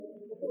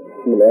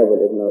بسم الله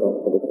والابن والروح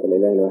القدس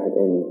الإله الواحد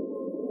آمين.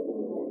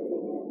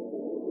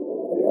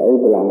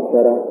 عيد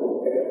العنصرة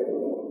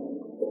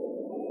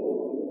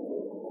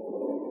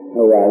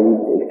هو عيد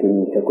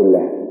الكنيسة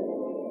كلها،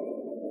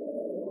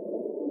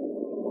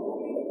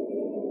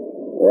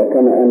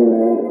 وكما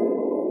أن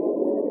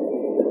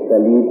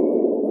الصليب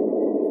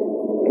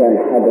كان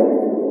حدث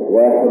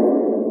واحد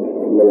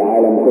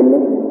للعالم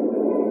كله،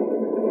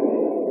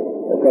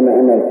 وكما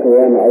أن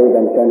القيامة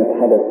أيضا كانت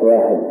حدث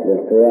واحد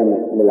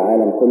للقيامة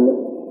للعالم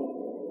كله،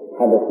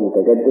 حدث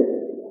متجدد،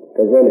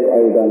 كذلك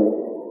أيضا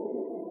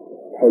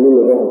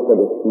حلول الروح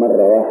القدس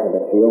مرة واحدة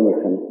في يوم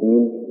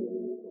 50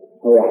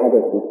 هو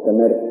حدث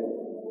مستمر،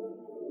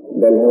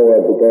 بل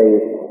هو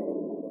بداية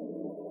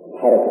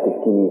حركة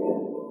الكنيسة.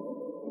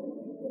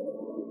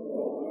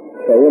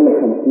 في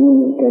يوم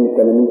 50 كان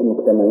التلاميذ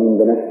مجتمعين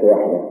بنفس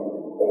واحدة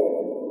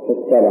في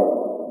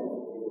الصلاة،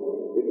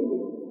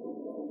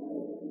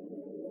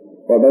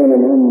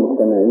 وبينما هم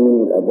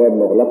مجتمعين الأبواب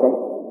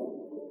مغلقة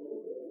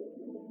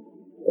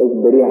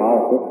إذ بريح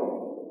عاصف،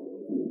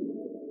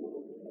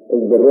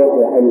 إذ بالروح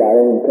يحل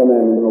عليهم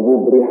كما من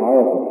هبوب ريح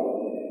عاصف.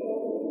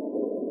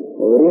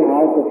 وريح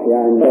عاصف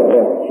يعني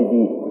برد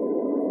شديد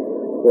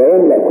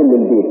ويملأ كل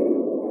البيت،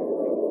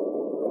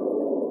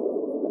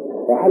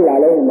 وحل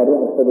عليهم الروح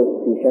القدس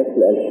في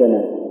شكل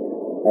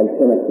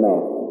ألسنة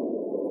نار،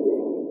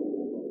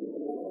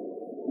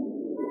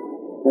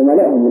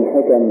 وملأهم من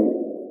حكم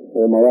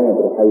ومواهب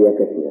روحية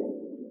كثيرة.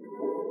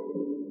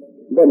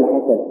 ده اللي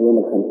حصل في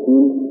يوم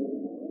 50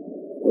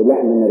 واللي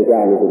احنا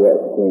نرجع له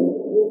دلوقتي تاني.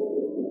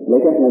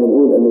 لكن احنا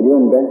بنقول ان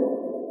اليوم ده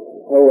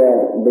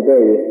هو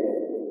بداية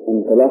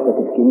انطلاقة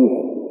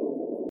الكنيسة،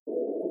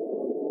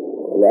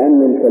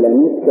 لأن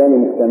التلاميذ كانوا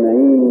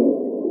مجتمعين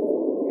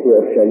في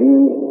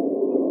أورشليم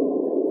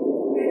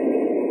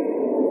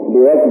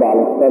بيواظبوا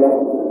على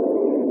الصلاة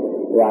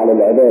وعلى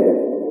العبادة،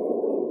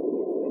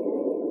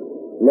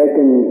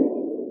 لكن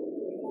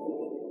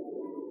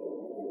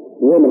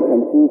يوم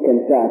 50 كان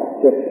ساعة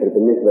الصفر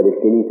بالنسبة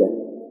للكنيسة،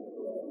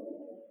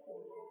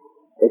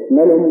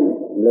 اتملهم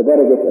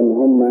لدرجة ان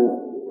هم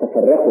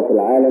تفرقوا في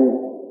العالم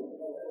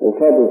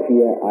وفادوا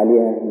فيها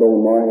عليها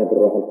بمواهب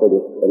الروح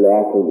القدس اللي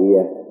أعطوا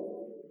إياه.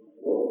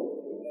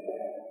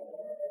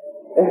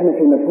 احنا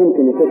في مفهوم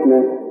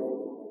كنيستنا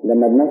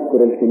لما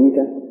بنذكر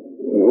الكنيسة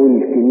نقول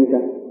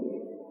الكنيسة،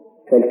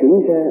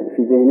 فالكنيسة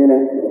في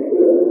ذهننا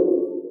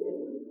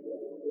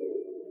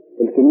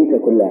الكنيسة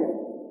كلها،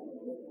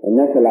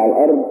 الناس اللي على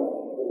الأرض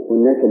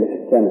والناس اللي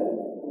في السماء،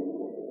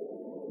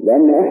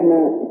 لأن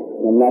احنا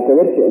ما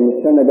بنعتبرش ان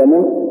السماء ده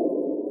موت،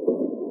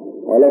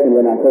 ولكن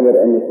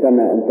بنعتبر ان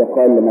السماء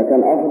انتقال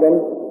لمكان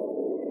افضل.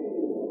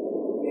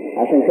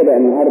 عشان كده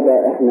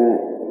النهاردة احنا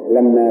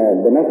لما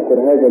بنذكر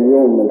هذا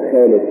اليوم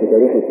الخالد في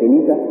تاريخ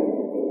الكنيسة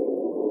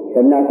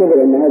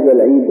فبنعتبر ان هذا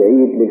العيد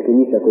عيد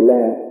للكنيسة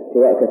كلها،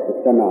 سواء كانت في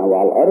السماء او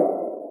على الارض.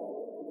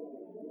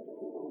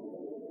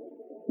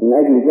 من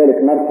اجل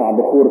ذلك نرفع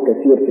بخور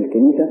كثير في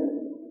الكنيسة،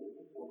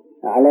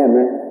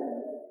 علامة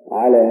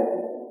على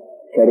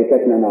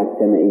شركتنا مع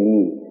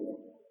السمائيين.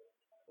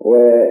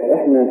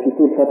 واحنا في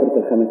طول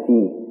فترة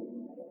 50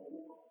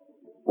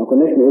 ما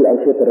كناش نقول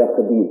أوشية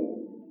الراقدين.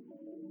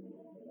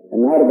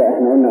 النهاردة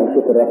احنا قلنا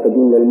أوشية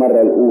الراقدين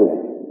للمرة الأولى،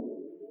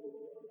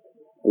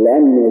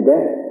 لأن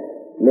ده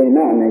له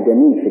معنى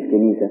جميل في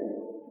الكنيسة،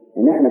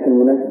 ان احنا في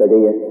المناسبة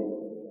ديت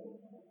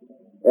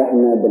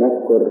احنا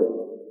بنذكر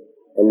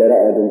اللي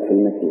رقدوا في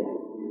المسيح.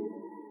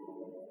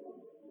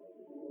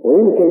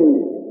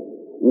 ويمكن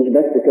مش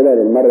بس كده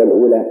للمرة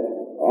الأولى،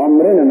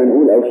 عمرنا ما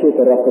نقول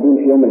أوشية الراقدين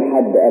في يوم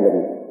الحد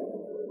أبدا،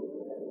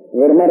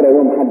 غير مرة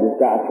يوم حد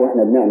الساعة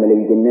واحنا بنعمل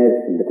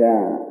الجناز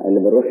بتاع اللي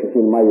بنرش فيه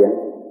المية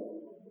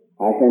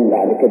عشان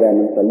بعد كده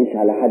ما نصليش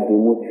على حد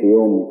يموت في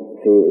يوم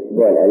في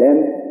أسبوع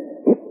الآلام.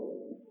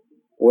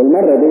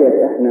 والمرة ديت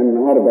احنا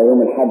النهاردة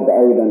يوم الحد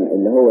أيضا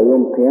اللي هو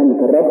يوم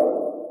قيامة الرب،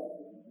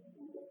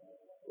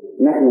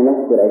 نحن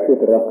نذكر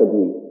أوشية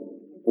الراقدين.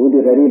 ودي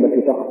غريبة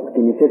في طقس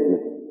كنيستنا،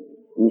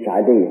 مش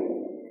عادية.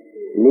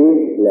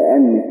 ليه؟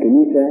 لأن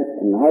الكنيسة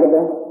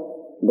النهاردة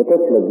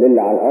بتطلب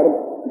للي على الأرض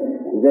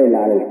زي اللي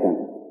على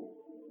السماء.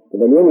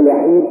 ده اليوم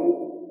الوحيد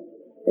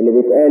اللي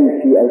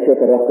بيتقال فيه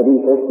أوشية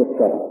الراقدين في وسط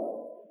الصلاة.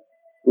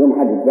 يوم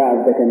حد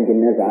الزعف ده كان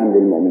جنازة عند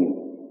المؤمنين.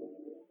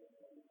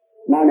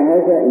 معنى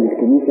هذا ان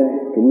الكنيسة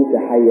كنيسة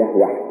حية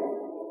واحدة.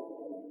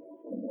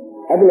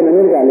 قبل ما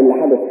نرجع للي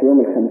حدث في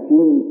يوم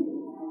 50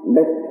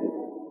 بس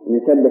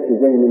نثبت في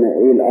ذهننا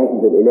ايه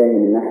القصد الالهي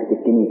من ناحية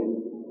الكنيسة.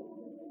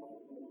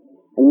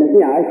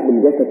 المسيح عاش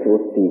بالجسد في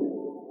وسطين،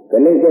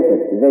 كان له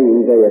جسد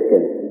زي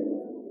كده،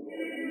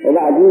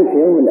 وبعدين في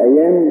يوم من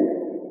الايام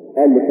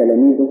قال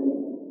لتلاميذه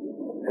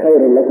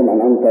خير لكم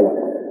ان انطلق.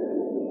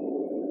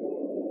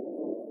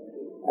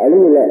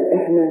 قالوا لا،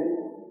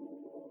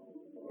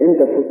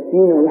 انت في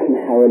وسطينا واحنا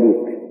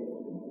حواليك،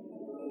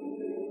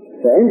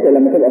 فانت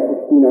لما تبقى في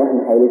وسطينا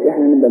واحنا حواليك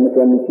احنا نبقى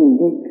متونسين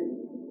بيك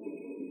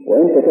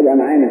وانت تبقى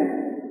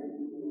معانا.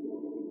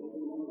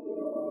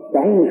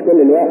 صحيح مش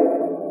كل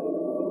الوقت،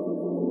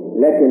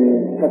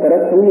 لكن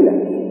فترات طويلة.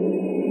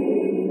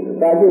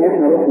 بعدين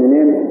احنا نروح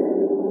ننام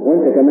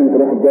وانت كمان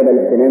تروح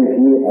الجبل تنام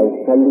فيه او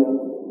تصلي،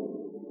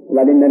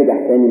 وبعدين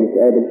نرجع تاني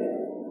نتقابل،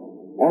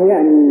 اهو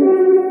يعني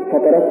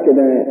فترات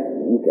كده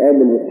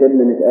نتقابل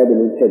ونسيبنا،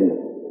 نتقابل ونسيبنا.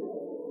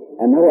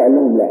 أما هو قال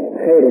لهم لا،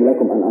 خير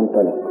لكم أن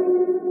أنطلق،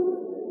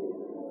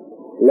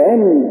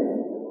 لأن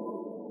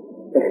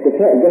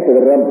اختفاء جسد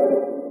الرب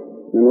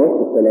من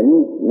وسط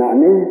التلاميذ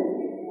معناه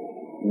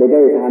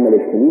بداية عمل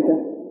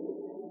الكنيسة،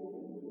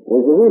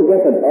 وظهور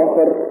جسد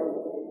آخر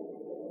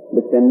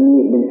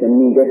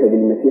بنسميه جسد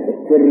المسيح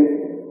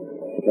السري،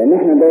 لأن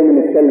احنا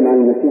دايما نتكلم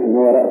عن المسيح ان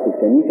هو رأس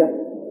الكنيسة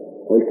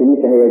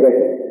والكنيسة هي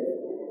جسد.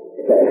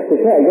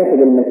 فاختفاء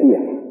جسد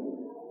المسيح،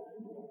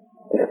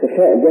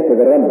 اختفاء جسد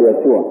الرب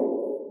يسوع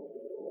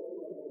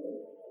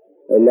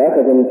اللي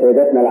أخذ من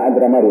سيداتنا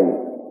العذراء مريم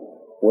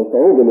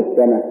وصعوده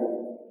للسماء،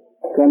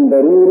 كان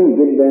ضروري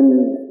جدا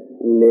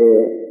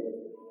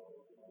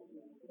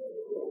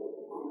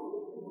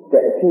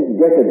لتأسيس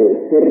جسده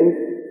السري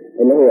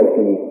اللي هو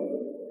الكنيسة.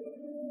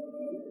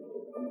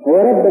 هو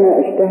ربنا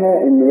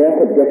اشتهى انه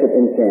ياخد جسد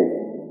انسان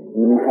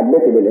من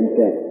محبته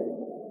للانسان،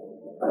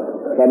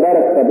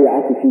 فبارك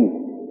طبيعتي فيه،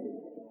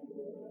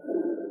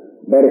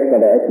 بارك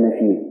طبيعتنا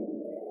فيه،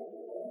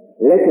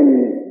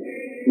 لكن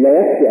لا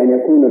يكفي ان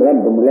يكون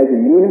الرب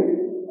ملازم لينا،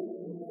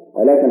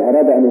 ولكن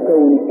اراد ان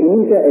يكون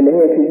الكنيسة اللي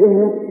هي في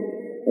ذهنه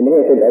اللي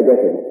هي تبقى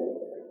جسده.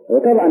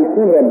 وطبعا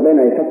كون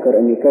ربنا يفكر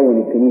ان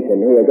يكون الكنيسة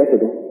اللي هي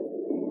جسده،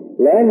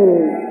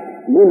 لان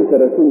بولس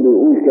الرسول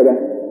بيقول كده: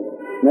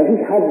 ما فيش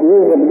حد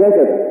يرغب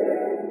جسده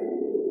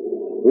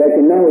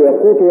لكنه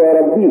يقوت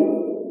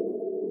ويربيه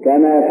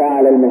كما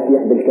فعل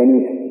المسيح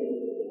بالكنيسة.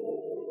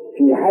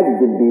 في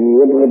حد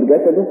بيبغض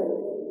جسده؟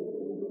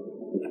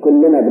 مش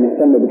كلنا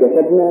بنهتم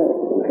بجسدنا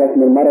ونخاف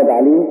من المرض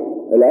عليه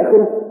الى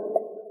اخره؟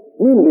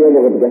 مين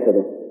بيبغض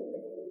جسده؟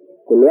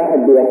 كل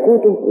واحد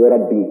بيقوته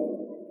ويربيه،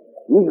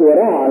 يجي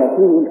وراه على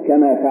طول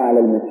كما فعل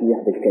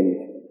المسيح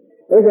بالكنيسة.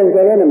 اذا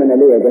زينا من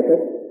ليه جسد،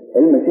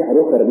 المسيح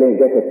رخر له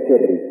جسد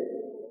سري.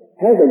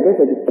 هذا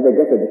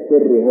الجسد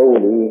السري هو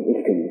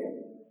الكنيسة.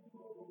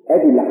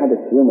 ادي اللي حدث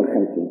في يوم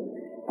 50.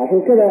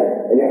 عشان كده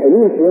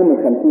الحلول في يوم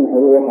 50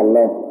 هو روح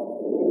الله،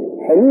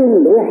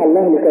 حلول روح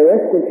الله لكي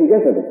يسكن في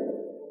جسده.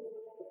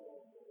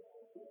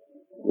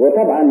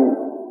 وطبعا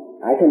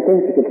عشان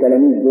تمسك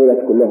التلاميذ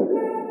دولت كلهم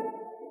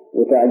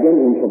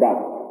وتعجنهم في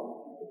بعض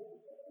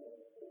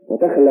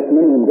وتخلق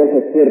منهم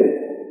جسد سري،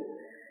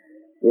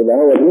 يبقى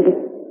هو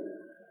الجسد،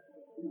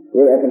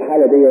 يبقى في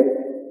الحالة ديت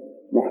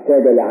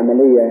محتاجة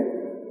لعملية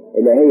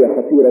إلهية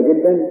خطيرة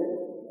جدا.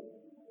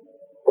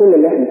 كل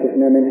اللي احنا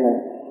شفناه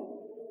منها،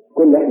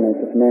 كل اللي احنا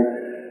شفناه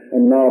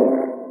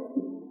النار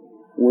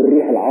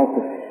والريح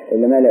العاصف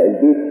اللي ملأ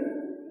البيت،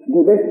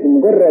 دي بس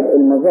مجرد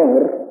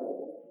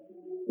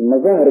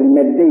المظاهر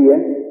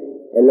المادية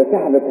اللي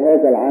صاحبت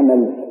هذا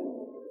العمل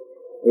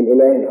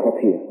الإلهي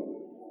الخطير.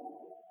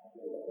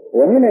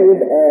 وهنا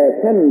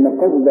يبقى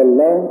تم قصد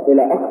الله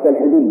إلى أقصى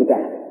الحدود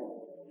بتاعته.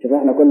 شوف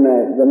احنا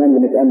كنا زمان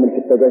بنتأمل في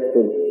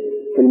التجسد،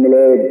 في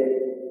الميلاد،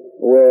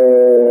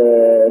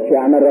 وفي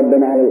أعمال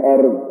ربنا على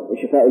الأرض،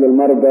 وشفاء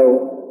للمرضى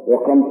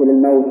وقمص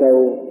للموتى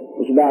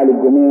وإشباع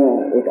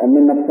للجموع،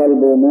 وتأملنا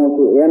بصلبه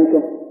وموته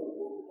وقيامته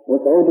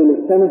وصعوده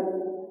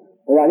للسماء.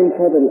 وبعدين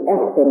فاضل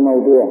أخطر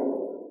موضوع،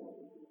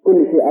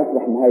 كل شيء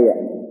أصبح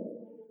مهيأ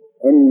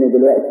إن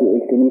دلوقتي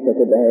الكنيسة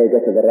تبقى هي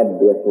جسد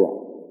الرب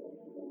يسوع.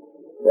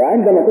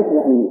 وعندما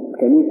تصبح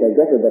الكنيسة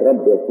جسد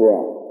الرب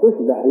يسوع،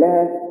 تصبح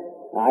لها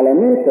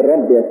علامات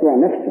الرب يسوع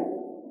نفسه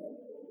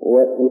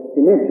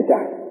والسمات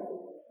بتاعته.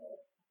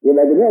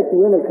 يبقى دلوقتي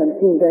يوم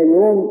 50 ده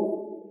يوم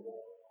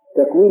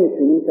تكوين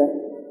الكنيسة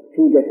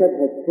في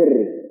جسدها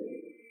السري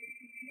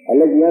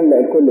الذي يملأ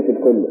الكل في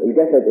الكل،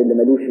 الجسد اللي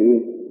ملوش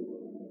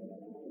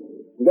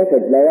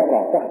جسد لا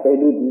يقع تحت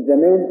حدود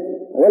الزمان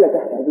ولا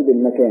تحت حدود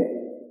المكان.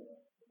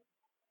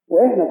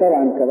 واحنا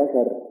طبعا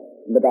كبشر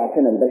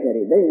بضعفنا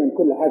البشري دايما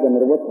كل حاجة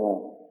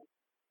نربطها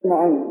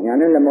معا.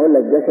 يعني أنا لما اقول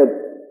لك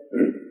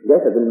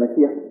جسد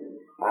المسيح،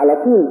 على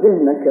طول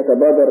ذهنك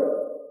يتبادر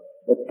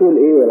الطول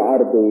ايه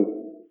والعرض ايه.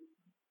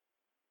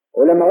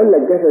 ولما اقول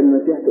لك جسد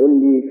المسيح تقول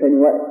لي ثاني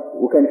وقت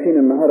وكان فين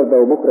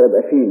النهارده وبكره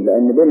يبقى فين،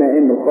 لان بما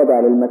انه خاضع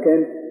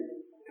للمكان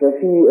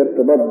ففي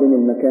ارتباط بين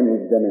المكان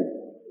والزمان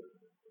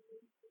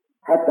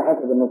حتى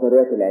حسب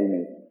النظريات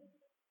العلميه.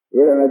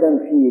 يبقى ما دام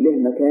في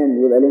له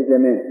مكان يبقى له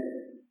زمان.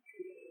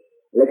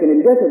 لكن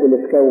الجسد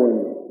اللي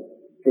اتكون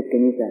في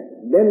الكنيسه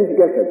ده مش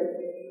جسد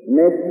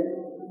مادي،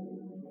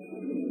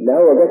 لا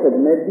هو جسد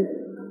مادي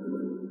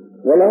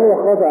ولا هو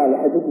خاضع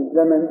لحدود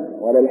الزمن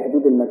ولا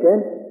لحدود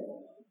المكان،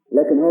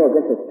 لكن هو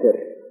جسد سر.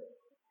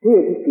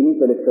 هي دي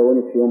الكنيسة اللي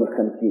اتكونت في يوم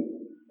 50.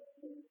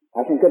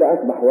 عشان كده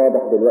أصبح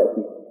واضح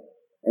دلوقتي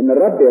إن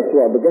الرب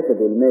يسوع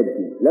بجسده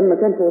المادي لما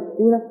كان في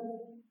وسطينا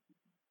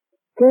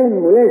كان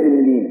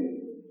ملازم لينا.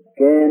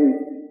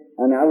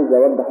 أنا عاوز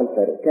أوضح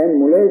الفرق، كان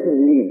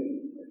ملازم لينا.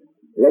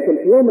 لكن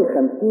في يوم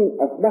 50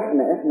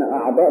 أصبحنا إحنا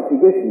أعضاء في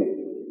جسمه.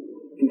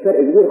 في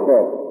فرق كبير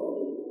خالص.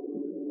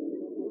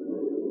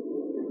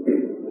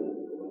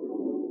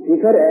 في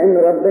فرق إن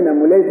ربنا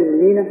ملازم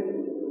لينا،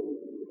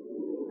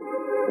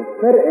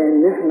 وفرق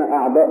إن إحنا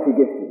أعضاء في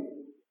جسمه.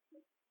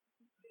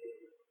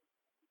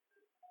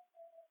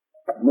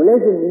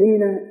 ملازم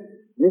لينا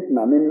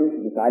نسمع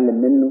منه،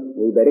 نتعلم منه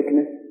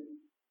ويباركنا،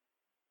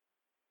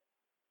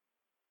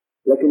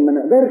 لكن ما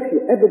نقدرش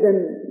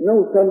أبدا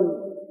نوصل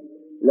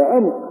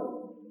لعمق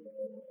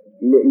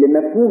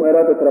لمفهوم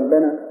إرادة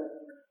ربنا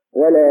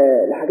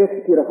ولا لحاجات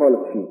كتيرة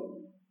خالص فيه.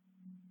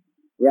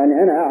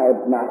 يعني أنا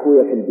أقعد مع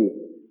أخويا في البيت،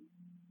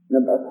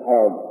 نبقى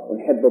أصحاب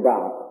ونحب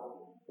بعض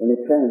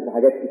ونتفاهم في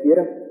حاجات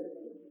كتيرة،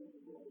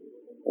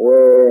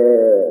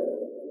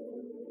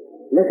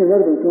 لكن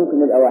برضه مش ممكن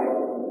نبقى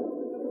واحد.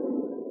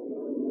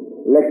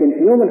 لكن في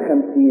يوم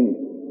 50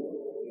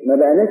 ما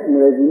بقناش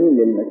ملازمين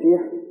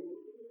للمسيح،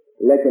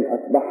 لكن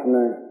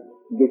أصبحنا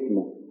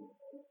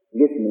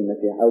جسم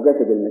المسيح أو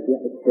جسد المسيح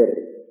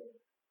السري.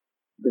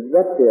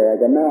 بالضبط يا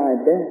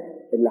جماعة، ده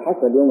اللي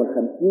حصل يوم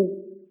 50،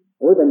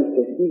 وده مش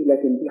تشبيه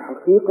لكن دي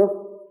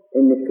حقيقة،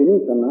 إن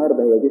الكنيسة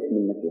النهاردة هي جسم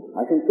المسيح.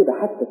 عشان كده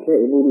حتى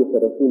تلاقي بولس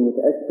الرسول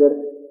متأثر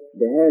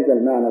بهذا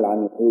المعنى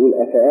العميق، يقول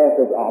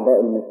أفآخذ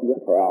أعضاء المسيح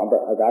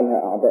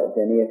أجعلها أعضاء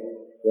ثانية،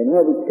 لأن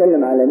هو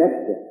بيتكلم على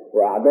نفسه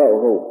وأعضائه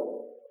هو.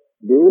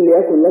 بيقول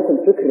ليكن لكم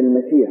فكر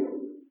المسيح،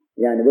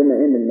 يعني بما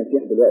إن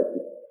المسيح دلوقتي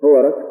هو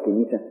رأس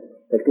الكنيسة،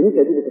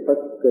 فالكنيسة دي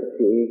بتفكر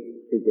في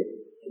إيه؟ في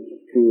الجسم،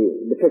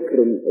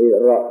 بفكر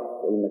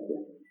الرأس المسيح.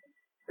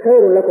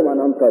 خير لكم أن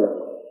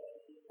أنطلق،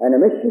 أنا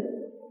ماشي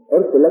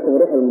أرسل لكم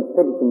روح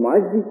القدس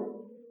المعزي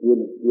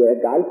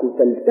ويجعلكم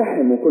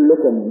تلتحموا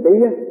كلكم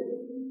بيا،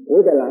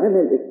 وده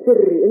العمل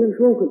السري اللي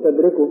مش ممكن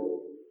تدركه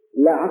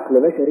لا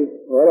عقل بشري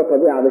ولا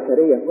طبيعة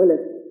بشرية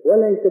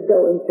ولا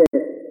يصدقوا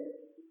إنسان.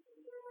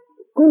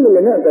 كل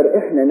اللي نقدر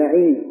إحنا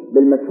نعيش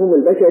بالمفهوم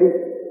البشري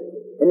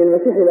إن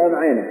المسيح يبقى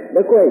معانا،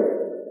 ده كويس،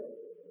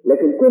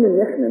 لكن كون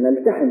إن إحنا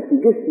نلتحم في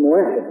جسم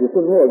واحد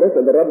يكون هو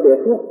جسد الرب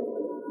يسوع،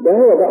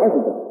 ده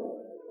أفضل.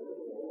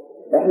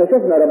 إحنا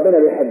شفنا ربنا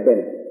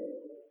بيحبنا،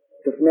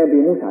 شفناه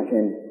بيموت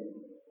عشان،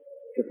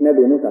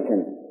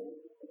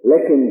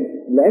 لكن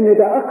لأن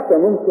ده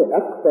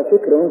أقصى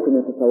فكرة ممكن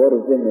يتصوره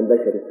الذهن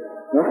البشري،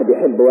 إن واحد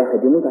يحب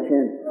واحد يموت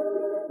عشان.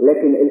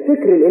 لكن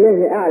الفكر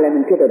الإلهي أعلى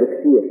من كده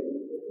بكثير،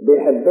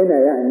 بيحبنا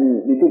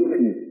يعني يدوب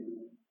فيه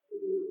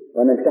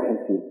ونلتحم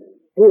فيه.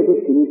 هي دي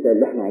الكنيسة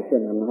اللي احنا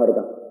عايشينها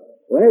النهاردة.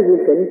 وهذه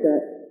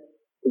الكنيسة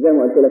زي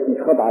ما قلت لك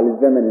مش خاضعة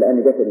للزمن،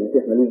 لأن جسد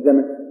المسيح ملوش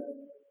زمن.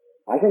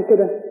 عشان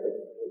كده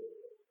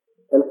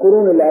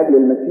القرون اللي قبل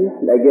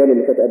المسيح، الأجيال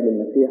اللي كانت قبل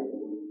المسيح،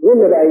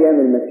 واللي بأيام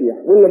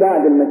المسيح، واللي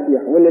بعد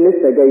المسيح، واللي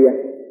لسه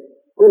جاية،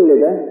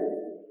 كل ده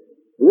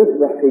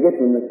يصبح في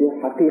جسم المسيح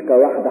حقيقة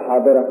واحدة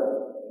حاضرة،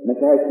 ما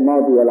فيهاش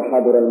ماضي ولا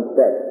حاضر ولا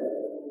مستقبل.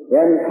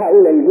 يعني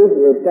هقول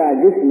الجزء بتاع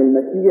جسم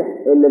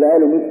المسيح اللي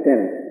بقاله 100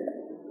 سنة،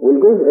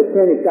 والجزء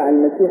الثاني بتاع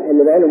المسيح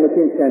اللي بقاله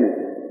 200 سنة،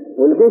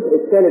 والجزء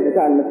الثالث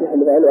بتاع المسيح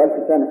اللي بقاله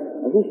 1000 سنة.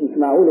 مش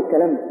معقول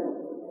الكلام ده.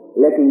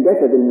 لكن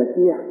جسد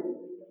المسيح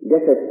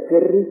جسد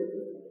سري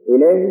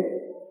إلهي،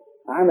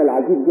 عمل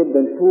عجيب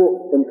جدا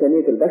فوق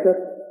إمكانية البشر.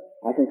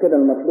 عشان كده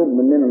المطلوب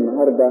مننا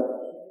النهاردة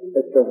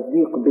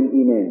التصديق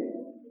بالإيمان،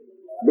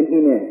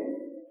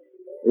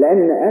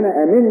 لأن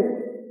أنا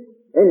أمنت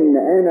إن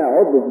أنا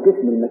عضو في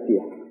جسم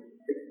المسيح.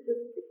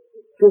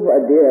 شوفوا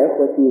قد إيه يا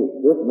إخوتي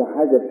يصبح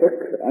هذا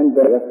الفكر عند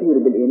يصير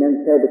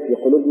بالإيمان ثابت في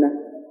قلوبنا،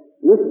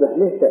 يصبح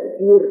له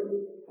تأثير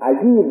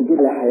عجيب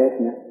جدا على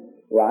حياتنا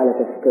وعلى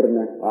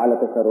تفكيرنا وعلى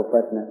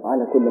تصرفاتنا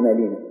وعلى كل ما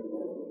لينا.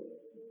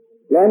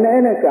 لأن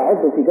أنا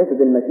كعضو في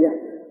جسد المسيح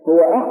هو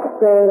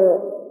أقصى،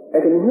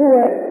 لكن هو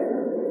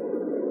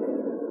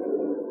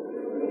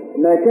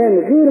ما كان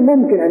غير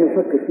ممكن أن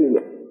يفكر فيه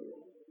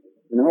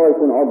إن هو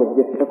يكون عضو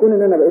في جسد. فكون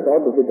إن أنا بقيت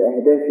عضو في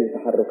أهدافي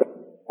وتحركاتي،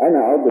 أنا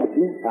عضو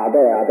فيه،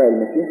 أعضاء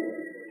المسيح،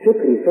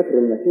 فكري فكر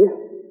المسيح،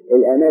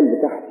 الآمال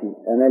بتاعتي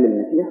آمال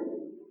المسيح،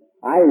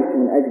 عايش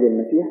من أجل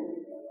المسيح،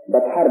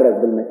 بتحرك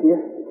بالمسيح،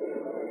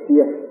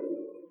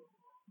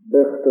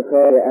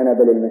 باختصار أنا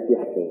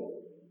بالمسيح فيه،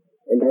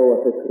 اللي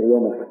هو فكر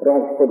يوم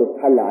روح القدس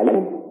حل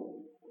عليهم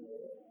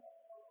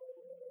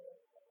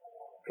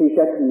في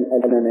شكل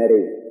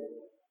النارية.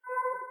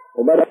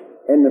 وبرد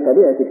ان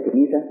طبيعة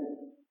الكنيسة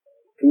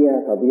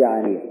فيها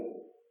طبيعة نية،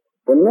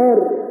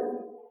 والنار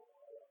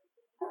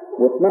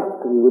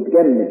وتنقي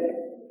وتجمل،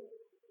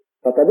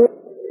 فطبيعة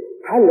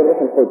حل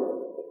روح القدس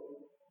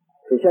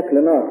في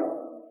شكل نار.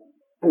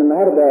 احنا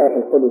النهاردة روح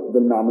القدس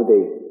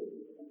بالمعمودية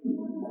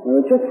ما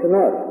بنشوفش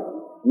نار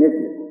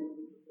نزل،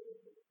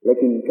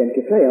 لكن كان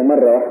كفاية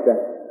مرة واحدة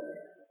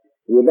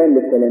يبان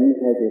للتلاميذ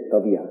هذه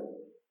الطبيعة.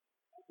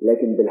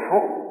 لكن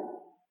بالحق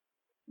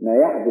ما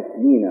يحدث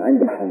لينا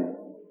عند حن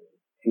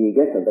في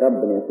جسد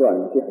ربنا يسوع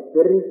المسيح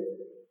السري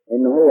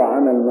انه هو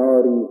عمل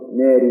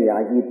ناري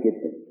عجيب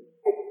جدا،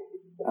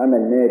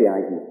 عمل ناري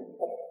عجيب.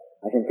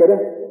 عشان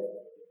كده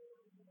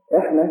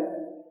احنا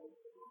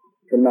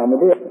في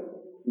المعمودية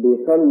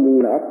بيصلي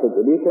نأقصد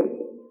إليكم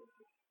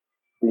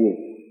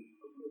ليه؟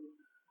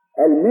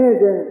 قال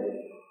ماذا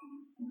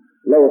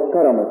لو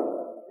اضطرمت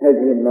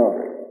هذه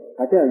النار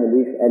هتعمل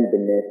ايه في قلب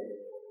الناس؟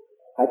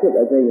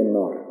 هتبقى زي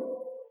النار.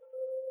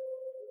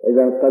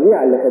 اذا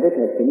الطبيعة اللي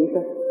خدتها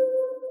الكنيسة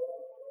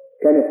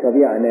كانت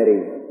طبيعة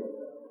نارية.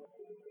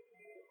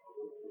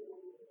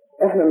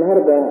 احنا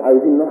النهاردة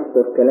عايزين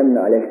نحصر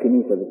كلامنا على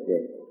الكنيسة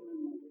بالذات،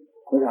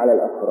 مش على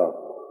الأفراد.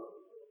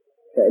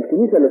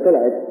 فالكنيسة اللي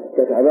طلعت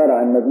كانت عبارة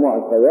عن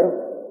مجموعة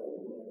صغيرة،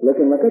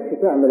 لكن ما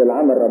كانتش تعمل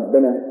العمل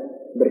ربنا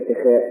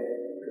بارتخاء،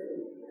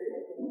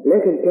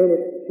 لكن كانت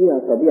فيها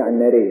طبيعة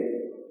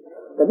نارية.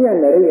 الطبيعة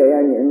النارية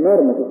يعني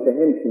النار ما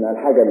تستهمش مع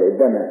الحاجة اللي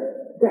قدامها،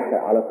 تحرق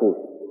على طول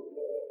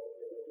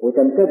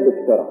وتمتد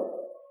بسرعة.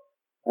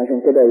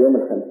 عشان كده يوم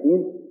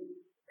 50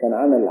 كان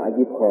عمل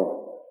عجيب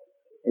خالص.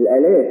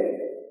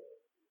 الآلاف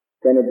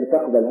كانت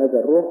بتقبل هذا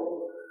الروح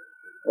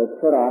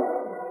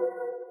وبسرعة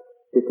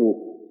تتوب.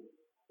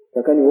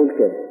 فكان يقول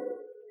كده،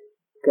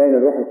 كان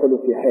الروح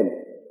القدس يحل،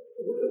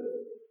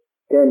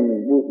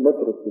 كان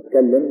بطرس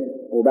يتكلم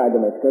وبعد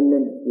ما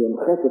يتكلم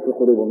ينخسف في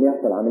قلوبهم،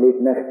 يحصل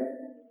عملية نخس،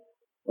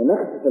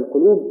 ونخس في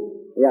القلوب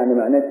يعني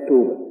معناه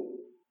التوبة.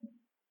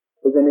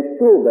 إذا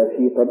التوبة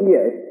في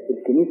طبيعة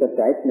الكنيسة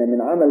بتاعتنا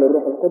من عمل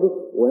الروح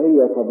القدس،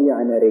 وهي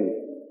طبيعة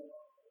نارية.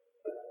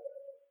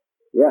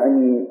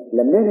 يعني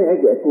لما أنا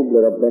أجي أتوب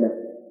لربنا،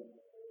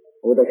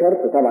 وده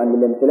شرط طبعا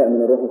للامتلاء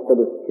من الروح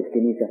القدس في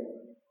الكنيسة،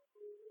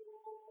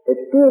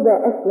 التوبة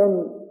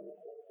أصلا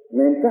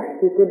ما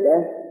ينفعش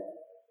تبقى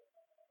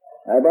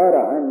عبارة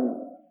عن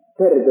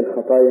سرد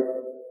الخطايا،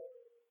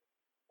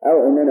 أو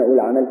إن أنا أقول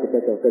عملت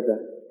كذا وكذا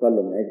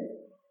صلوا من أجل.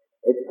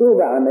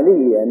 التوبة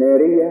عملية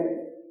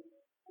نارية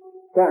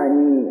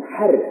تعني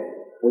حرق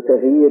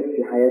وتغيير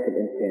في حياة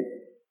الإنسان.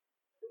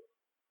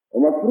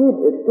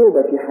 ومفروض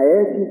التوبة في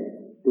حياتي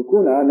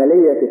تكون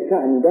عملية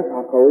تعني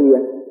دفعة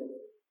قوية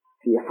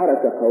في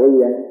حركة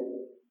قوية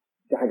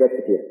في حاجات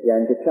كتير.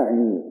 يعني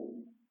تعني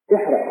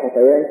تحرق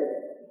خطاياي،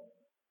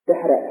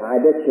 تحرق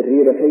عادات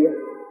شريرة فيا،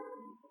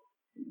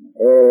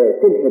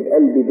 تلهب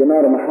قلبي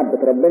بنار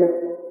محبة ربنا،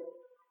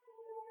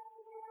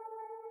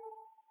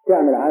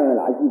 تعمل عمل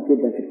عجيب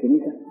جدا في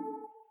الكنيسة.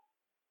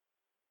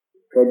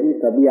 فدي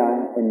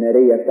طبيعة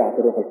النارية بتاعت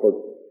الروح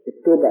القدس.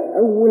 التوبة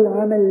أول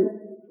عمل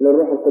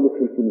للروح القدس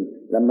في الكنيسة.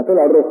 لما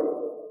طلع الروح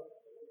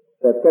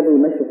فابتدوا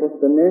يمشوا في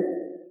وسط الناس،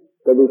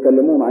 ابتدوا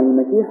يكلموهم عن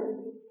المسيح،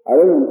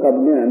 قالوا لهم طب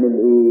نعمل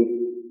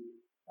ايه؟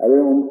 قالوا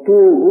لهم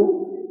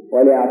توبوا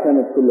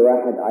وليعتمد كل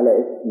واحد على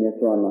اسم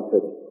يسوع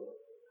الناصري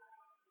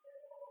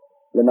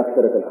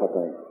لمغفرة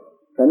الخطايا.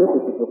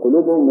 فنخسوا في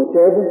قلوبهم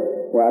وتابوا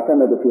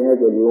واعتمدوا في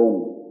هذا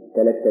اليوم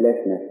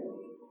 3000 ناس.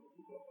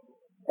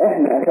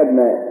 احنا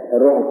اخذنا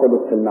الروح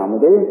القدس في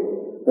المعمودية،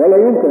 ولا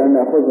يمكن ان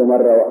ناخذه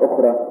مرة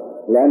اخرى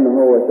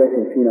لانه هو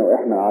ساكن فينا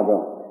واحنا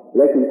اعضاء.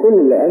 لكن كل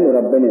اللي قاله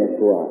ربنا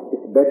يسوع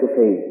اثباته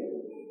فين.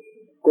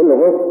 كل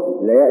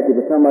غصن لا يأتي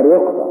بثمر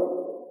يقطع،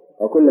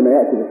 وكل ما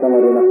يأتي بثمر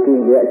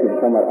ينقيه يأتي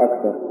بثمر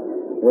اكثر.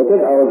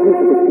 وتبقى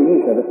وظيفة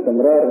الكنيسة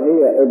باستمرار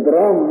هي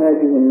إضرام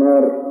هذه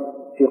النار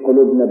في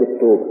قلوبنا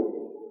بالتوبة.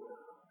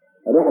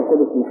 الروح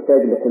القدس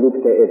محتاج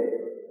لقلوب تائبة.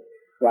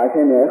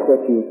 وعشان يا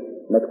اخوتي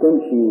ما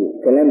تكونش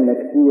كلامنا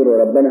كتير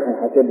وربنا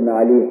هيحاسبنا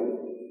عليه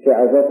في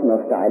عظاتنا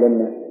وفي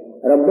تعاليمنا،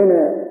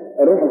 ربنا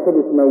الروح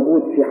القدس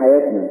موجود في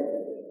حياتنا،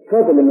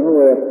 فاضل ان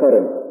هو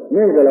يضطرم.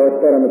 ماذا لو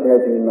اضطرمت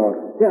هذه النار؟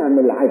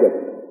 تعمل عجب.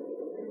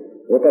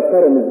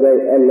 وتضطرم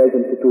ازاي؟ قال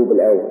لازم تتوب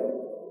الاول.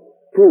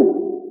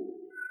 توب.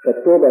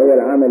 فالتوبة هي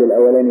العمل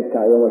الاولاني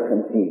بتاع يوم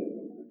 50.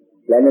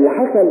 لان اللي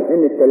حصل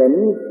ان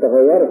التلاميذ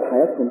تغيرت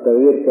حياتهم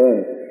تغيير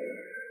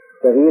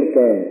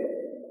كامل.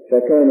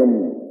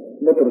 فكانوا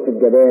بطرس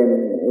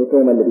الجبان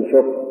وتوما اللي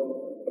بيشك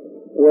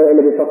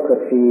واللي بيفكر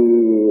في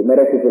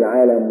مراكز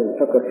العالم واللي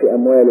بيفكر في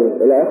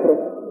امواله الى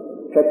اخره.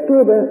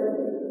 فالتوبة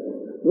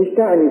مش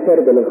تعني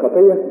سرد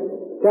للخطية،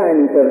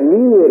 تعني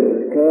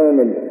تغيير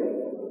كامل.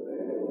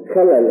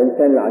 خلع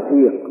الانسان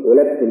العتيق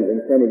ولبس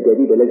الانسان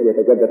الجديد الذي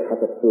يتجدد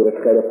حسب صورة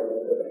خالق.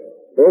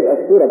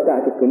 فيبقى الصورة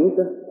بتاعت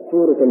الكنيسة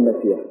صورة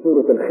المسيح،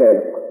 صورة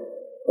الخالق.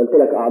 قلت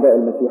لك اعضاء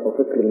المسيح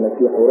وفكر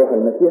المسيح وروح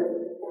المسيح.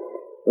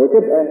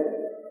 وتبقى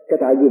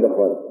كانت عجيبة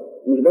خالص.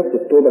 مش بس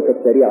التوبة كانت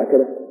سريعة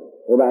كده،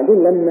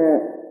 وبعدين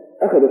لما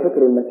اخذوا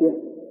فكر المسيح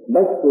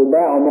بس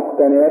باعوا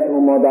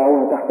مقتنياتهم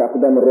وضعوها تحت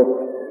اقدام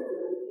الرسل.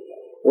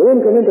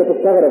 ويمكن انت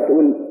تستغرب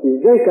تقول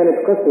ازاي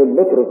كانت قسوة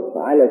بطرس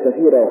على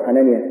سفيرة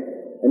وحنانيا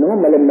ان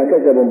هم لما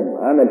كذبوا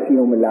عمل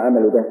فيهم اللي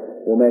عملوا ده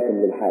وماتوا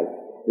للحال.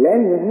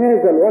 لان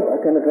هذا الوضع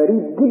كان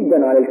غريب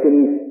جدا على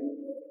الكنيسة.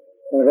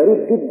 كان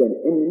غريب جدا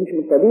ان مش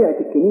من طبيعة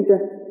الكنيسة،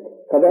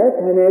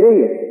 طبيعتها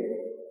نارية.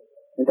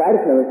 انت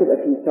عارف لما تبقى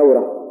في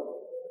ثورة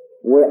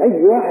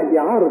واي واحد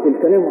يعارض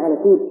الكلام على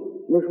طول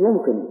مش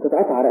ممكن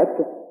تتقطع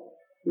رقبته.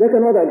 ده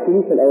كان وضع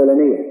الكنيسة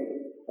الاولانية.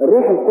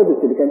 الروح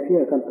القدس اللي كان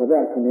فيها كان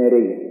طبيعته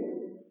نارية.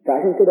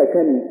 فعشان كده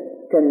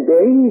كان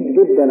بعيد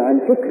جدا عن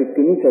فكر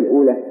الكنيسة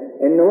الاولى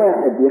ان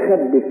واحد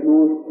يخبي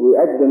فلوس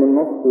ويقدم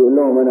النص ويقول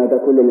لهم انا ده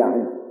كل اللي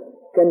عندي.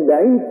 كان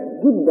بعيد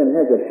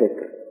جدا هذا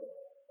الفكر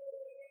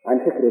عن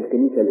فكر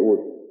الكنيسة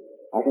الاولى.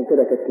 عشان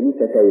كده كانت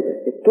كنيسة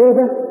تايبة.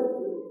 التوبة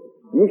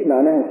مش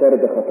معناها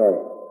سرد خطايا.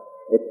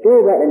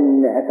 التوبة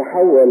ان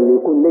اتحول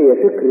ويكون لي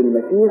فكر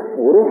المسيح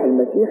وروح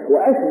المسيح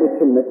واثبت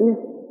في المسيح،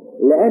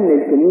 لان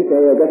الكنيسة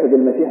هي جسد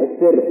المسيح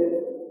السر.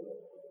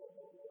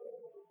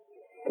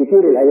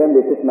 كتير الايام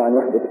دي تسمع عن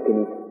وحدة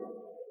الكنيسة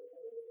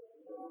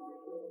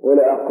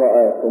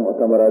ولقاءات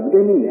ومؤتمرات،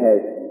 جميل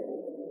هذا،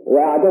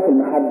 وقعدات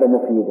المحبة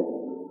مفيدة،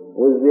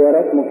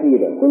 والزيارات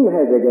مفيدة، كل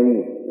هذا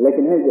جميل،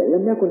 لكن هذا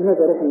لم يكن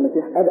هذا روح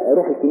المسيح. أبقى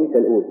روح الكنيسة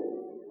الأولى.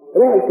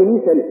 روح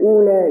الكنيسة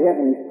الأولى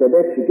يعني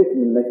الثبات في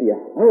جسم المسيح،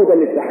 هو ده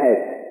الاتحاد.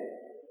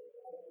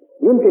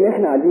 يمكن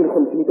احنا قاعدين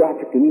 500 واحد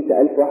في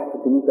الكنيسة، 1000 واحد في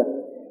الكنيسة،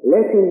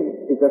 لكن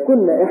إذا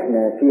كنا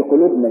احنا في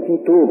قلوبنا في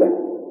توبة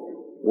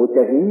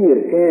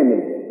وتغيير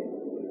كامل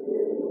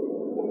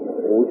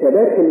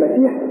وثبات في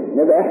المسيح،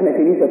 نبقى احنا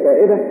كنيسة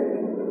تائبة،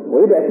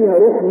 ويبقى فيها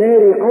روح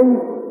ناري قوي،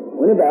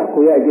 ونبقى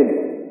أقوياء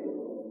جدا.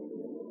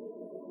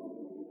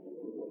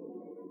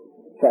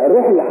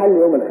 فالروح اللي حل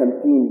يوم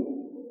 50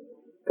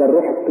 كان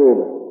روح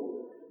التوبة،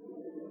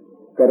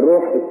 كان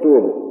روح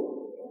التوبة،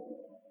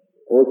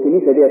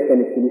 والكنيسة دي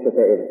كانت كنيسة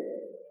تائبة.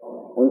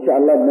 وإن شاء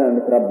الله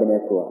بنعمة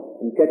ربنا يسوع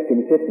إن كانت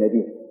كنيستنا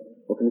دي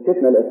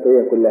وكنيستنا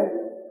الأسطورية كلها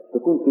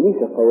تكون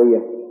كنيسة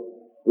قوية،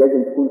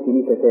 لازم تكون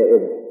كنيسة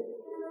تائبة،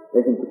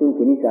 لازم تكون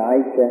كنيسة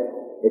عايشة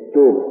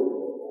التوبة.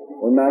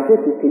 ومع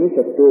عاشت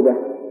الكنيسة التوبة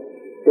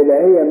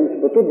تبقى هي مش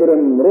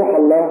بتضرم روح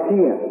الله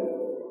فيها،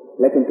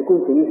 لكن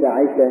تكون كنيسة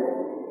عايشة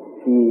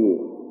في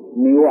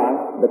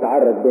ميوعة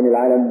بتعرض بين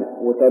العالم،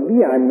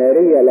 وطبيعة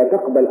نارية لا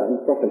تقبل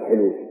أنصاف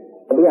الحلول.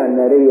 طبيعة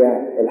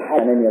نارية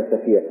الحنان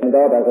يستفير،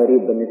 ده وضع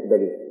غريب بالنسبة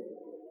لي.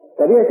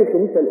 طبيعة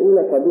الكنيسة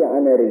الأولى طبيعة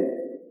نارية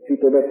في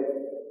توبتها،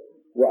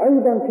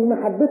 وأيضا في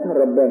محبتها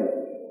لربنا.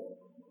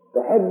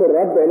 تحب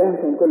الرب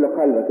إلهك من كل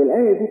قلبك.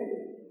 الآية دي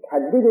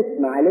حددت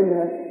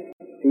معالمها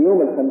في يوم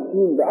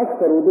 50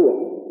 بأكثر وضوح.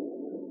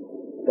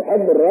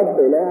 تحب الرب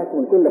إلهك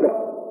من كل قلبك.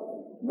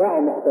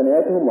 ضعوا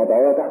مقتنياتهم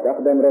وضعوها تحت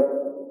أقدام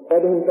رسل،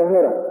 هذه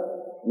طاهرة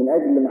من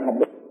أجل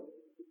محبتهم.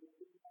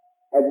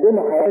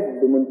 قدموا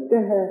حياة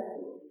بمنتهى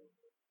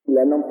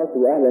لأنهم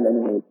حسوا أهلا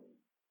أنهم.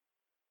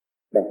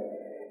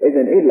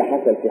 إذن إيه اللي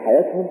حصل في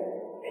حياتهم؟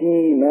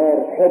 في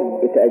نار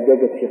حب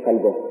تأججت في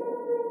قلبهم.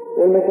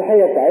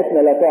 والمسيحية بتاعتنا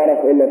لا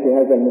تعرف إلا في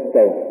هذا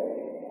المستوى.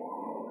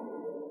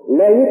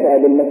 لا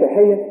يتعب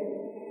المسيحية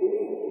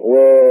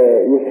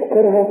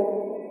ويفقرها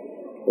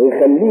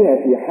ويخليها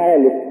في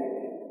حالة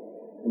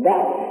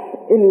ضعف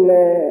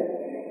إلا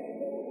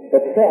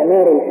تدفع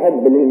نار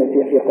الحب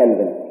للمسيح في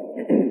قلبنا.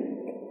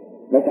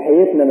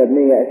 مسيحيتنا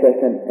مبنية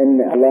أساسا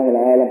أن الله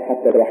العالم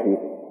حتى الوحيد.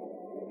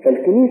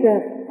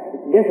 فالكنيسة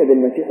جسد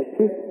المسيح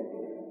السيد.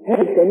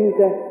 هذه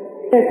الكنيسة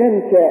لا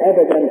تنسى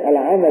أبدا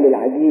العمل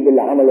العجيب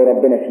اللي عمله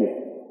ربنا فيها،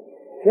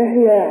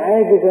 فهي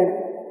عاجزة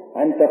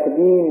عن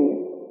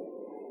تقديم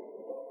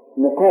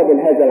مقابل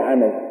هذا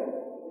العمل،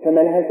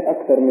 فما لهاش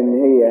أكثر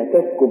من هي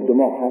تسكب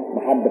دموعها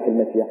محبة في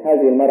المسيح.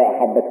 هذه المرأة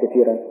أحبت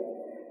كثيرا،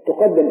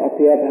 تقدم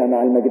أطيابها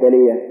مع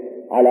المجدلية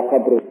على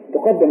قبره،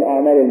 تقدم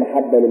أعمال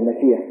المحبة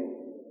للمسيح،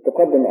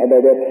 تقدم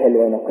عبادات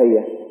حلوة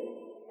نقية،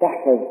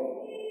 تحفظ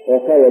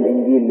وصايا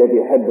الإنجيل الذي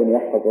يحب أن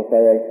يحفظ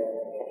وصاياه.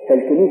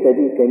 فالكنيسة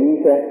دي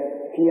كنيسة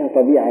فيها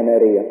طبيعة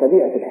نارية،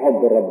 طبيعة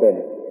الحب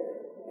الرباني،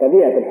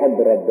 طبيعة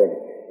الحب الرباني.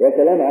 يا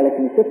سلام على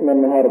كنيستنا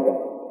النهاردة،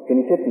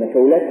 كنيستنا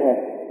شولتها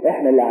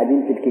احنا اللي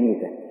قاعدين في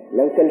الكنيسة.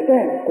 لو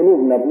تلتهب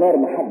قلوبنا بنار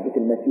محبة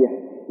المسيح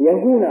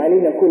يهون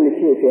علينا كل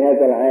شيء في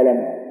هذا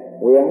العالم،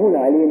 ويهون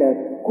علينا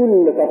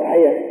كل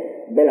تضحية.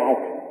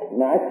 بالعكس،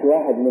 ما عادش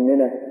واحد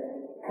مننا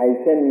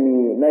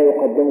هيسمي ما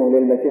يقدمه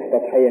للمسيح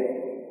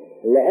تضحية،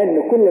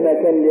 لأن كل ما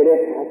كان لي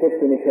ربح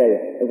حسبته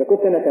نفاية. إذا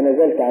كنت أنا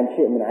تنازلت عن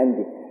شيء من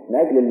عندي من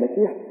أجل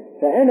المسيح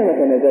فأنا ما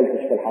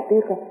تنازلتش في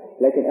الحقيقة،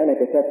 لكن أنا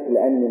كسبت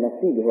لأن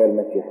نصيبي هو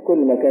المسيح.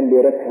 كل ما كان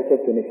لي ربح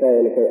حسبته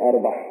نفاية لكي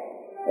أربح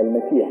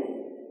المسيح.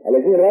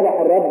 الذين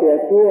ربحوا الرب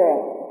يسوع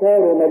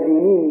صاروا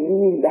مدينين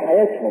ليه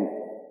بحياتهم.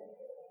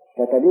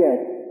 فطبيعة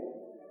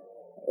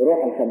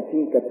روح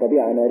 50 كانت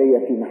طبيعة نارية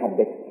في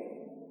محبته.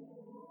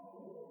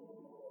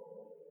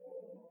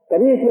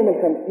 طبيعة يوم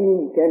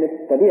 50 كانت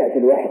طبيعة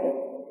الوحدة.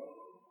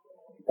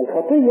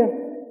 الخطية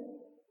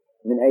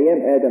من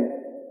أيام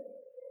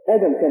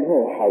آدم كان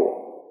هو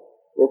وحواء،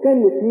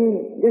 وكان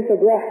الاثنين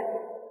جسد واحد،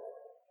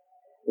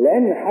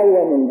 لأن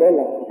حواء من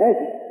ضلع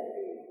آدم.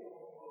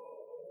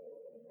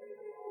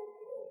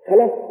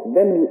 خلاص،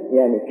 ده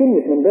يعني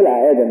كلمة من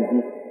ضلع آدم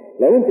دي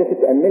لو أنت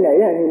تتأملها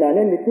يعني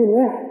معناه الاثنين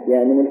واحد،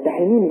 يعني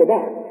ملتحمين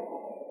ببعض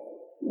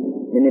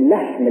من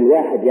اللحم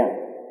الواحد. يعني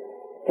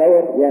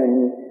تصور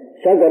يعني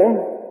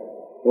شجرة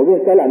ودي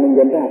طلع من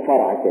جنبها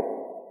فرع كده.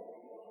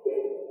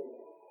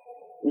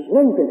 مش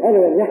ممكن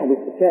أبدا يحدث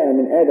إساءة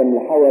من آدم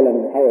لحواء ولا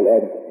من حواء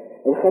لآدم.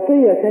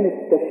 الخطية كانت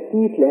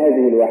تفتيت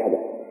لهذه الوحدة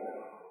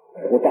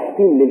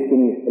وتحطيم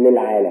للكنيسة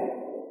للعالم،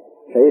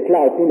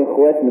 فيطلعوا اثنين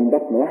اخوات من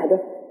بطن واحدة،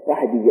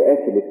 واحد يجي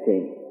قاتل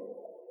الثاني،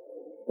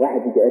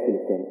 واحد يجي قاتل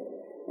الثاني.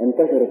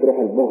 انتشرت روح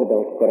البغضة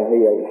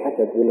والكراهية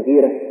والحسد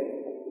والغيرة،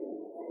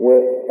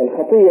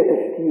 والخطية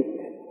تفتيت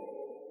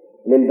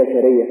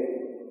للبشرية.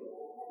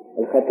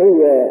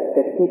 الخطية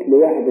تفتيت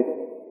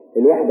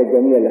الوحدة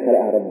الجميلة اللي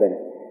خلقها ربنا.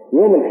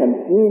 يوم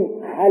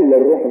 50 حل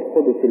الروح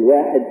القدس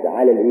الواحد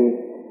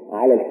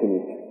على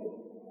الكنيسة.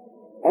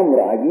 أمر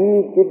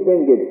عجيب جدا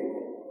جدا،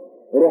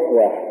 روح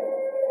واحد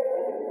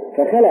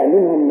فخلق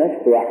منهم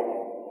نفس واحد.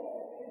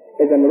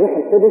 إذا الروح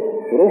القدس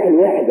روح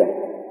الوحدة،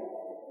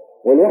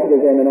 والوحدة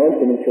زي ما أنا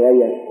قلت من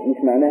شوية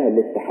مش معناها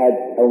الاتحاد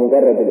أو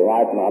مجرد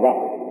القعاد مع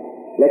بعض،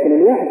 لكن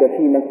الوحدة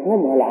في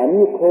مفهومها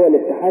العميق هو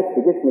الاتحاد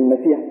في جسم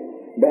المسيح،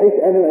 بحيث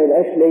أنا ما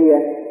يبقاش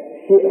ليا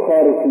شيء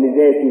خارق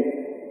لذاتي،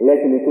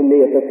 لكن يكون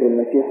ليا فكر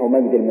المسيح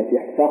ومجد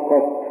المسيح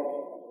فقط،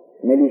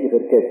 ماليش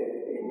غير كده،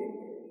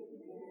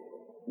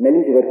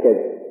 ماليش غير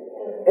كده.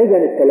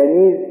 إذن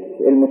التلاميذ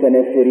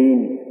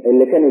المتنافرين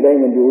اللي كانوا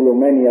دايما بيقولوا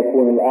من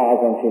يكون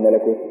الأعظم في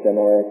ملكوت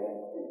السماوات،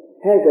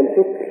 هذا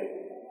الفكر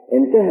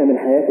انتهى من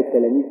حياة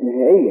التلاميذ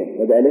نهائيا،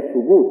 ما بقالش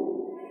وجود،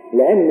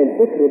 لأن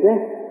الفكر ده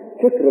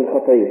فكر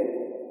الخطية.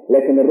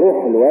 لكن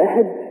الروح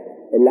الواحد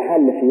اللي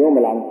حل في يوم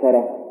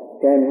العنصرة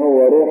كان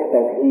هو روح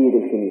توحيد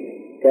الكنيسة.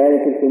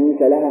 كانت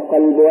الكنيسة لها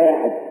قلب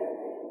واحد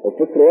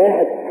وفكر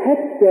واحد،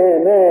 حتى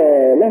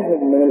ما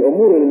لهم من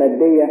الأمور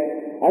المادية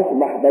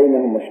أصبح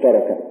بينهم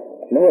مشتركا،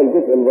 اللي هو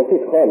الجزء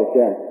البسيط خالص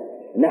يعني.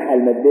 الناحية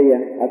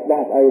المادية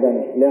أصبحت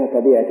أيضا لها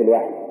طبيعة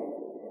الوحدة.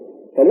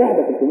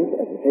 فالوحدة في الكنيسة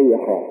أساسية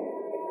خالص.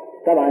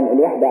 طبعا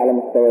الوحدة على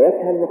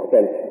مستوياتها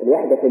المختلفة.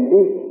 الوحدة في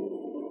البيت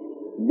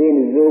بين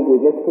الزوج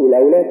وزوجته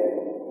والأولاد.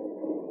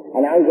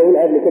 أنا عاوز أقول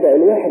قبل كده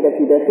الوحدة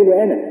في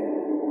داخلي أنا.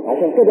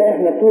 عشان كده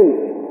إحنا طول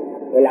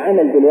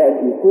العمل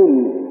دلوقتي،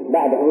 طول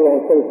بعد حلول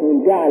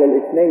الثلاث جعل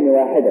الاثنين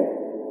واحدا،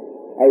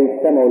 أي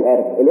السماء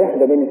والأرض.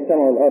 الوحدة بين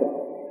السماء والأرض.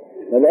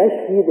 ما بقاش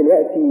فيه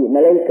دلوقتي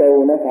ملائكة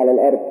وناس على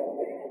الأرض.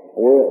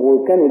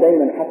 وكانوا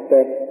دايما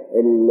حتى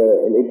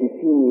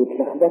القديسين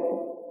يتلخبطوا،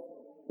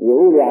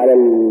 يقولوا على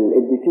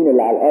القديسين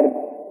اللي على الأرض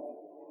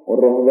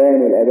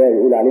والرهبان والآباء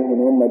يقولوا عليهم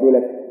إن هم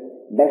دول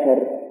بشر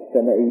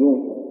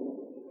سمائيون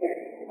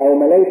أو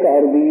ملائكة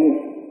أرضيين.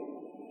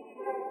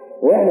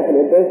 وإحنا في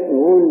القداس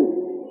نقول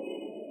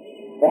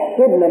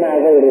احسبنا مع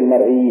غير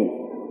المرئيين،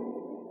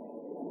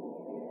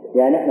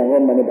 يعني إحنا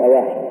هم نبقى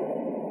واحد.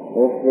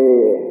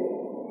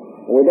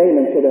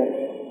 ودايما كده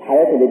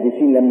حياة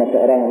القديسين لما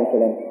تقراها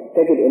مثلا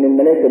تجد إن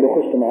الملائكة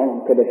بيخشوا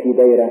معاهم كده في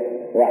دايرة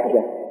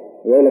واحدة.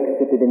 يقول لك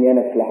الست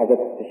دميانة في لحظات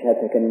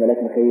استشهادها كان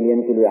الملاك ميخائيل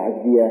ينزل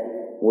ويعزيها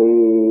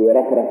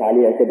ويرفرف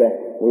عليها كده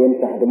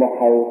ويمسح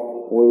دموعها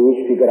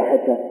ويشفي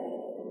جراحتها.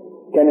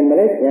 كان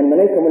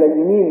الملائكة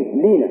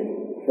ملازمين لينا.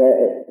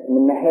 فمن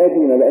الناحية دي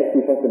ما بقاش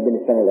في فصل بين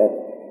السماء والأرض.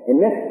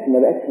 النفس ما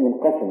بقاش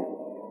منقسمة.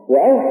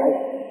 وأوحش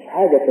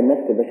حاجة في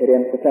النفس البشرية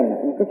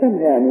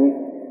انقسامها يعني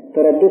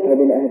ترددها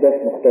بين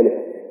أهداف مختلفة.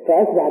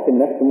 فأصبحت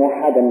النفس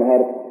موحدة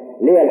النهاردة.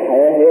 ليه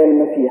الحياة هي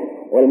المسيح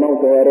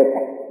والموت هو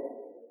ربح.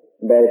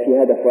 بقى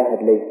في هدف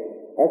واحد ليه.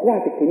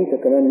 أصبحت الكنيسة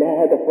كمان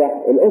لها هدف واحد.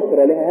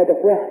 الأسرة لها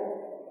هدف واحد.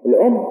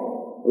 الأم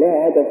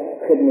لها هدف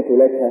خدمة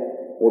ولادها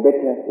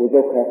وبيتها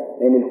وزوجها،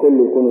 لأن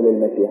الكل يكونوا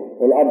للمسيح،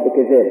 والأب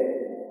كذلك.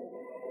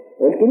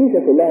 والكنيسة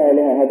كلها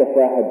لها هدف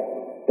واحد،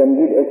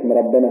 تمجيد اسم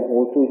ربنا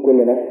ووصول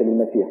كل نفس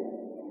للمسيح.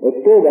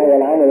 والتوبة هي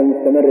العمل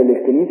المستمر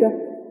للكنيسة،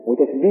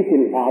 وتثبيت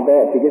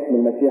الأعضاء في جسم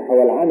المسيح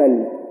هو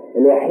العمل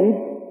الوحيد.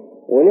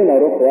 ولنا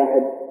روح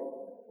واحد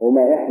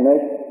وما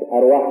إحناش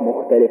أرواح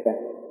مختلفة،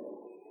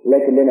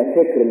 لكن لنا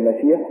فكر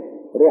المسيح،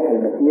 روح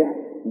المسيح،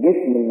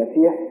 جسم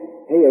المسيح.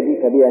 هي دي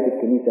طبيعة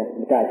الكنيسة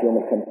بتاعت يوم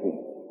الخمسين.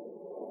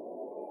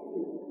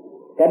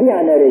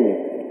 طبيعة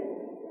نارية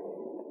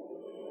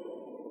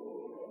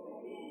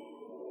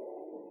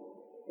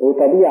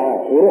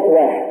وطبيعة وروح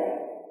واحد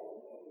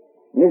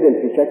نزل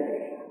في شكل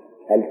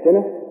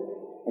ألسنة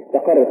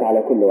استقرت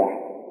على كل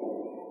واحد.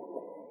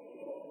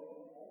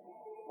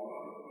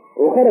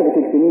 وخرجت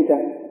الكنيسة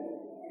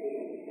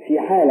في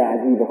حالة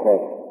عجيبة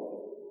خالص.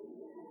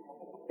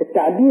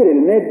 التعبير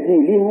المادي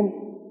ليهم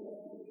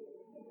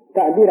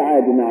تعبير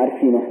عادي ما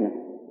عارفينه احنا،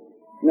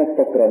 ناس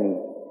سكرانين.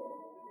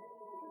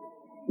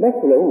 بس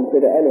لقوهم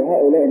كده قالوا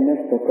هؤلاء الناس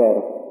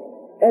سكارى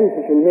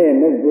 1000%.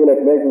 الناس دولت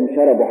لازم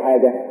شربوا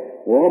حاجة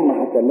وهم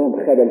حصل لهم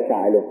خبل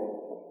فعلوه،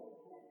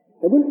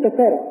 فدول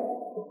سكارى.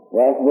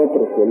 وقف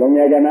بطرس يقول لهم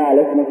يا جماعة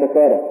لسنا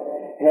سكارى،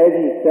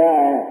 هذه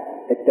الساعة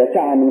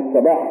 9 من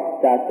الصباح،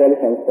 الساعة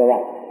 3 من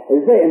الصباح.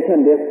 ازاي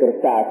انسان بيسكر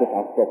الساعة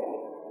 9 الصبح؟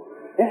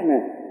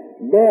 احنا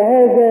ده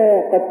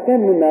هذا قد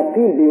تم ما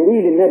قيل بيقول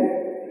النبي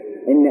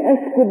ان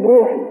اسكب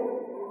روحي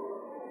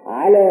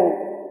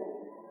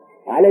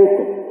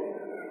عليكم،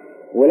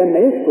 ولما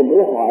يسكب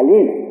روحه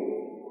علينا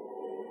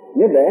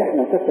نبقى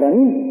احنا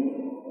سكرانين.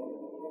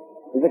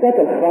 اذا كانت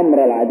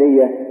الخمرة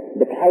العادية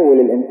بتحول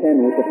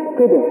الانسان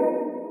وتفقده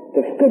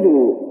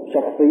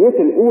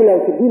شخصيته الاولى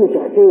وتديله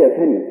شخصية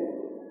ثانية.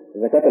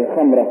 اذا كانت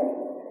الخمرة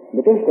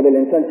بتفقد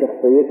الانسان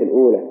شخصيته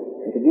الاولى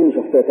وتديله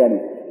شخصية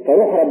ثانية،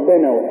 فروح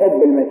ربنا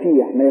وحب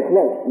المسيح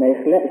ما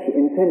يخلقش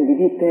انسان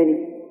جديد ثاني؟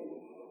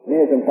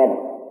 لازم طبعا.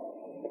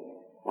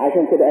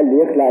 عشان كده قال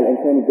لي يخلع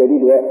الانسان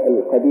الجديد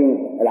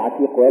والقديم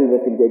العتيق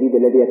ويلبس الجديد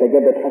الذي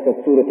يتجدد حسب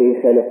صورة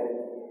خالقه.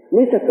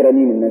 ليه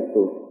سكرانين الناس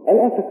دول؟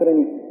 قال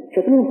سكرانين.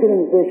 شكلهم كده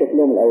مش زي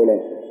شكلهم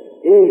الاولاني.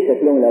 ايه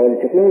شكلهم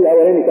الاولاني؟ شكلهم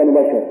الاولاني كانوا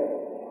بشر،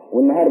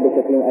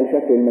 والنهارده شكلهم قال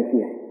شكل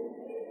المسيح.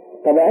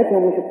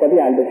 طبيعتهم مش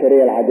الطبيعة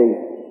البشرية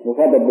العادية،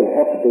 وغضب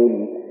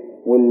بالحقد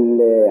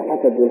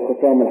والحسد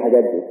والخصام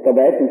والحاجات دي.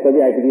 طبيعتهم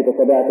طبيعة جديدة،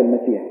 طبيعة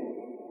المسيح.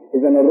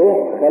 اذا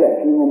الروح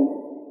خلق فيهم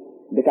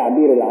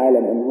بتعبير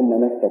العالم ان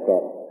هم ناس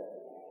سكارى.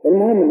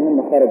 المهم ان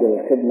هم خرجوا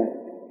للخدمة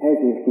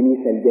هذه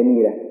الكنيسة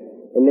الجميلة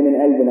اللي من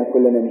قلبنا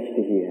كلنا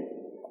نشتهيها.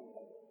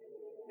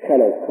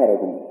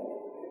 خرجوا.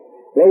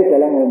 ليس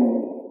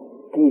لهم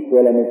كيس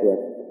ولا مزود،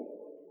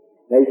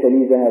 ليس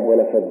لي ذهب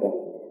ولا فضة،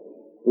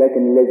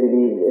 لكن الذي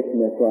لي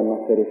باسم يسوع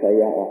الناصري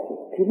فإياه أعطي.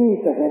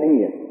 كنيسة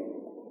غنية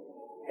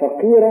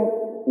فقيرة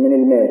من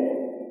المال.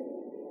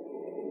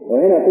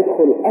 وهنا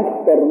تدخل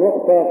أخطر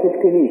نقطة في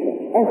الكنيسة،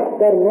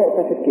 أخطر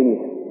نقطة في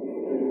الكنيسة،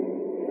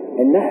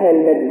 الناحية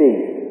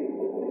المادية،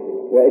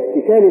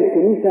 واتكال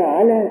الكنيسة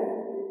على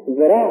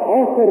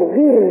ذراع آخر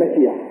غير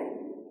المسيح.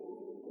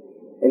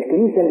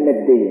 الكنيسة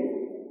المادية،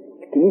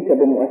 الكنيسة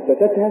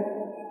بمؤسساتها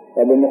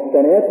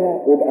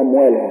وبمقتنياتها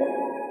وبأموالها،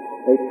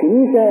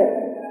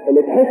 الكنيسة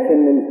اللي تحس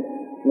ان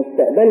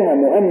مستقبلها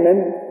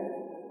مؤمن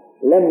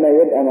لما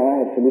يبقى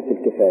معاها الفلوس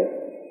الكفاية.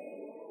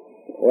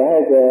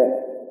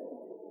 وهذا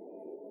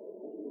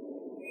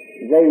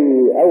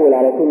زي أول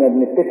على طول ما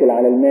بنتكل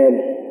على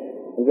المال،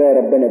 زي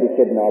ربنا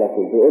بيشدنا على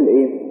طول بيقول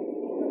ايه؟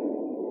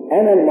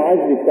 أنا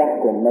المعز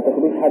بتاعكم، ما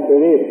تاخدوش حد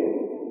غيري،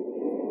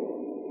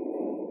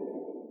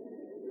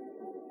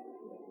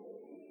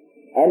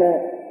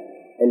 أنا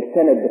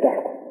السند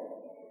بتاعكم.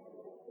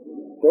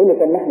 تقول له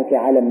طب ما احنا في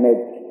عالم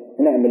مادي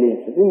هنعمل ايه؟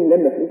 عايزين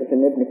نلم فلوس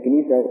عشان نبني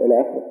الكنيسة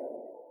والى اخره.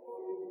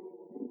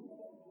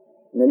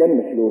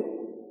 نلم فلوس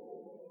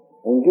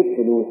ونجيب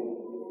فلوس،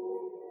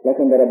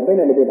 لكن ده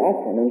ربنا اللي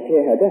بيبعثها، مش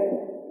هي هدفنا،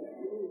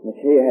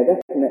 مش هي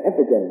هدفنا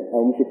ابدا،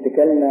 او مش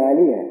اتكالنا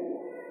عليها.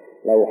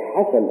 لو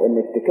حصل ان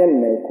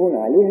اتكالنا يكون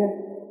عليها،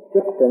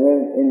 ثق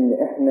تمام ان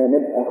احنا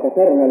نبقى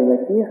خسرنا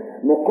المسيح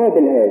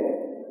مقابل هذا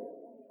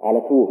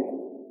على طول.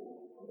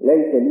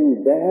 ليس لي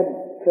ذهب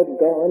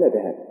فضة ولا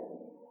ذهب،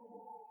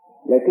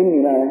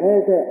 لكني مع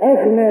هذا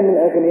أغنى من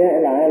أغنياء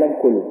العالم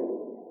كله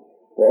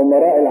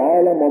وأمراء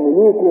العالم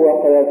وملوكه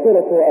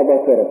وقياصرته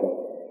وأباطرته.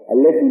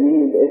 الذي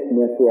لي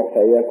باسم يسوع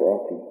فإياك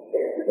أعطي.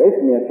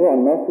 اسم يسوع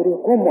الناصري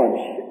قم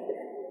وامشي.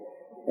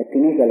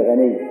 الكنيسة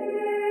الغنية.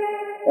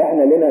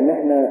 احنا لنا ان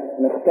احنا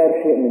نختار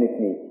شيء من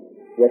اثنين،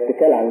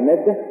 الاتكال على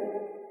المادة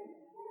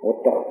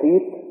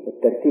والتخطيط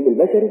والترتيب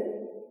البشري،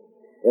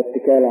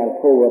 والاتكال على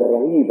القوة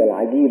الرهيبة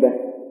العجيبة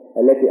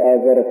التي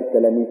آذرت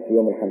التلاميذ في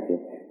يوم 50.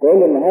 تقول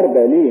له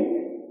النهاردة ليه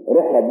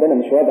روح ربنا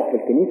مش واضح في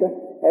الكنيسة؟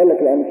 أقول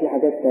لك لأن في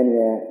حاجات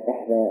تانية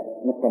احنا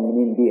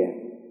مطمنين بيها،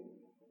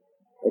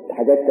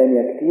 حاجات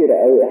تانية كتيرة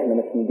قوي احنا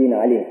مسندين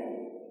عليها.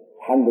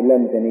 الحمد لله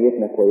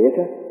ميزانيتنا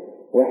كويسة،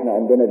 واحنا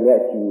عندنا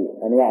دلوقتي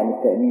أنواع من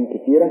التأمين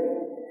كتيرة،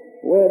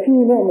 وفي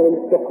نوع من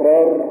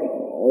الاستقرار،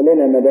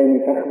 ولنا مباني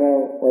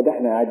فخمة، وده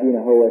احنا قاعدين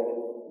اهوت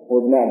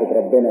وبنعبد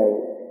ربنا،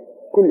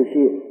 وكل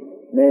شيء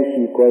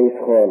ماشي كويس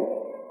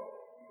خالص.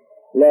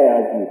 لا يا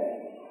عزيز،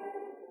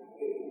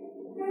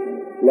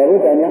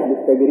 لابد أن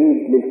يحدث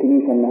تجريد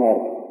للكنيسة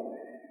النهاردة.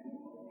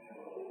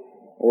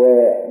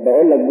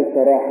 وبقول لك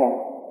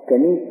بصراحة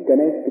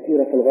كنائس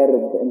كتيرة في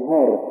الغرب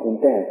انهارت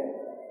وانتهت،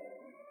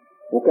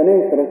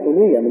 وكنائس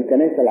رسولية من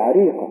الكنائس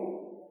العريقة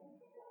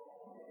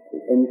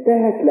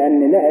انتهت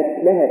لأن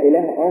لقت لها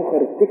إله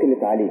آخر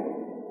اتكلت عليه.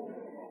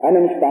 أنا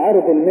مش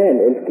بعارض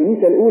المال،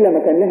 الكنيسة الأولى ما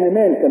كان لها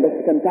مال،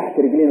 بس كان تحت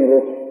رجلين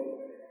الرسل،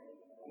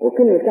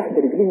 وكل تحت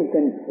رجليهم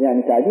كان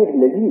يعني تعبير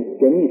لذيذ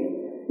جميل،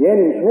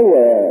 يعني مش هو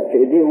في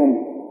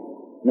ايديهم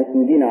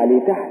مسندين عليه،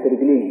 تحت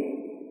رجليه،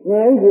 ما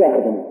يعوزوا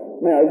يخدموا،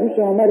 ما يعوزوش،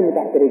 هو مرمي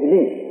تحت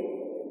رجليه،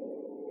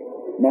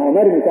 ما هو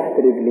مرمي تحت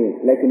رجليه.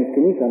 لكن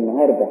الكنيسة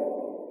النهاردة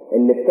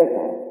اللي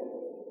بتسعى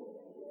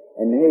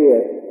ان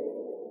هي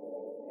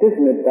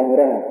تسند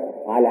ظهرها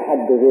على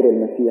حد غير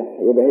المسيح،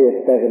 يبقى هي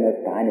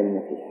استغنت عن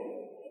المسيح،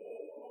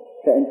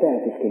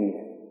 فانتهت الكنيسة.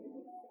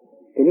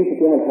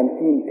 كنيسة يوم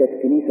 50 كانت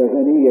كنيسة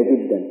غنية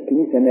جدا،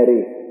 كنيسة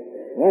نارية،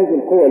 هذه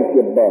القوة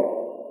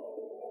الجبار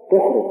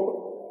تخرج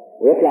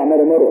ويطلع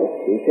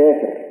مارمرقس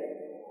ويسافر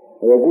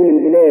ويقول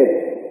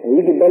البلاد،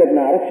 ويجي البلد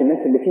ما يعرفش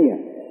الناس اللي فيها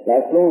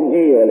لا اصلهم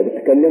ايه ولا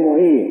بيتكلموا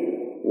ايه،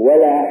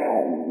 ولا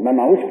ما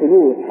معهوش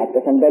فلوس،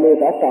 حتى صندله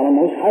يتقطع ما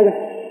معهوش حاجة،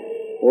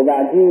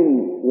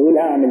 وبعدين يقول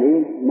اعمل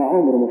ايه؟ ما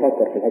عمره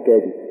مفكر في الحكاية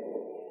دي.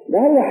 ده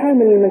هو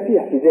حامل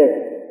المسيح في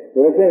ذاته،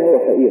 يبقى ازاي هو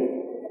فقير؟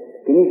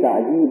 كنيسة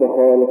عجيبة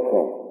خالص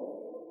خالص،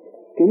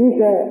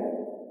 كنيسة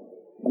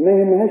ما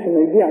يهمهاش انه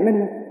يضيع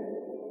منها،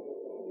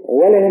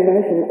 ولا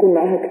يهمهاش ان يكون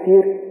معاها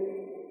كتير،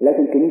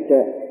 لكن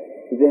كنيسة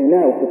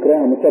ذهنها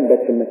وفكرها مثبت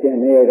في المسيح،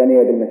 ان هي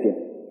غنية بالمسيح.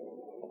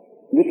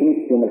 دي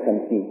كنيسة يوم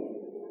 50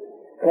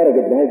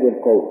 خرجت بهذه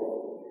القوة.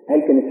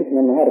 هل كنيستنا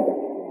النهاردة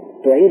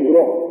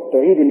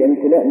تعيد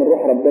الامتلاء من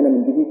روح ربنا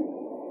من جديد؟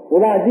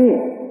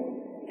 وبعدين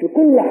في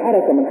كل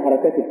حركة من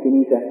حركات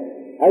الكنيسة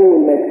اول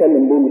ما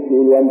يتكلم بولس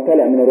يقول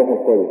وامتلأ من الروح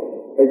القدس.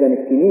 اذا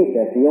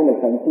الكنيسة في يوم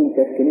 50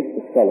 كانت كنيسة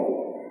الصلاة.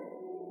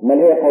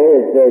 ما هي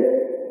قوية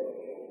ازاي؟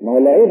 ما هو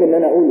العيب ان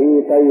انا اقول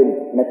ايه طيب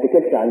ما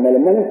اتكلش على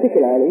المال، ما انا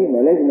اتكل على ايه؟ ما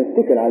لازم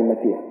اتكل على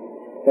المسيح.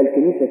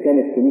 فالكنيسة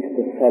كانت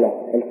كنيسة الصلاة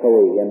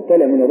القوية،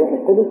 يمتلئ من الروح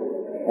القدس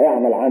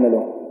هيعمل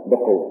عمله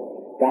بقوة.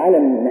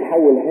 تعال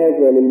نحول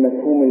هذا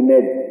للمفهوم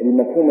المادي،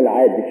 المفهوم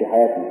العادي في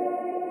حياتنا.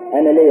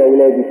 انا ليا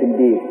اولادي في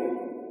البيت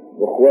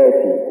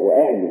واخواتي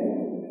واهلي،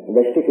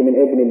 وبشتكي من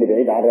ابني اللي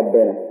بعيد عن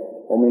ربنا،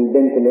 ومن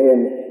البنت اللي هي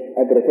مش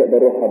قادرة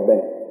تقدر روح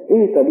ربنا.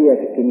 ايه طبيعة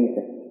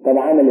الكنيسة؟ طب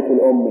عملت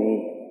الام ايه؟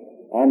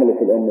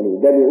 عملت الام ليه؟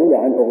 ده بيقولوا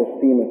عن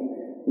اغسطينوس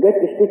جت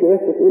تشتكي بس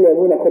تقول يا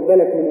ابونا خد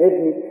بالك من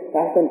ابني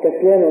احسن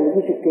كسلان وما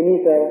بيجيش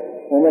الكنيسه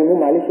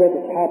وملموم عليه شويه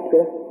اصحاب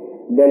كده.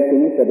 ده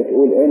الكنيسه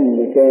بتقول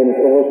ان كانت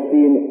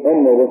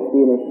ام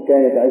اغسطين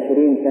كانت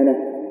 20 سنه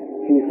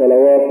في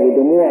صلوات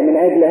ودموع من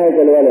اجل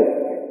هذا الولد.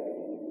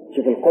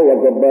 شوف القوه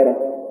الجباره.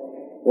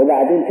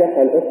 وبعدين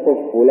شافها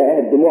الاسقف ولقاها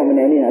الدموع من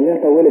عينيها، قال لها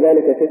طولي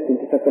بالك يا ست انت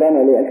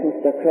سكرانه ليه؟ قالت مش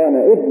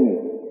سكرانه،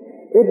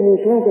 ابني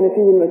مش ممكن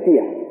يسيب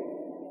المسيح.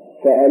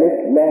 فقالت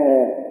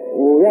لها،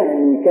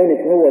 ويعني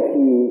كانت هو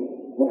في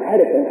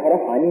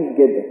انحراف عنيف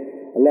جدا،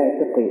 قال لها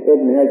ثقي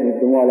ابن هذه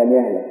الدموع لم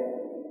يهلك.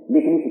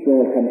 دي كنيسه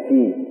يوم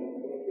الخمسين،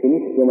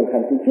 كنيسه يوم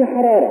الخمسين فيها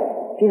حراره،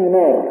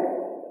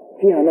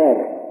 فيها نار.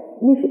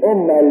 مش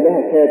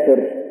قلبها ساتر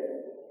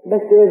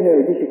بس ابنها ما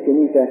يجيش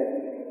الكنيسه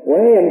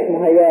وهي مش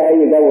مهيئه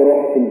اي جو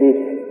روحها في البيت،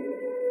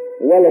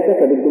 ولا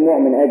سكبت الدموع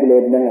من اجل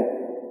ابنها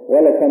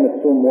ولا كانت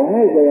صوم.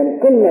 وهذا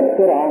ينقلنا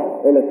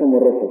بسرعه الى صوم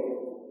الرسل.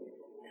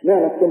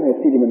 اشمعنى الصوم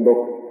هيبتدي من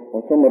بكره؟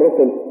 وصوم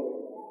الرسل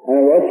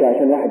انا ما بقولش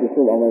عشان واحد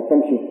يصوم او ما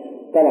يصومش،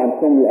 طبعا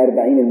صوم ال40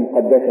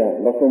 المقدسه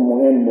ده صوم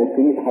مهم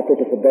والكنيسه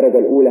حطته في الدرجه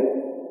الاولى.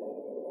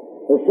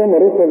 والصوم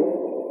الرسل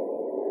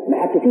ما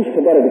حطتوش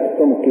في درجه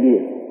الصوم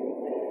الكبير.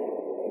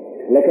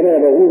 لكن انا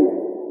بقول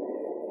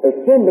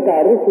الصوم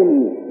بتاع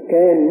الرسل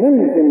كان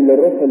ملزم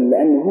للرسل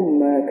لان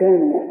هم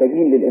كانوا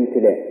محتاجين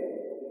للامتلاء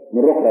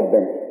من روح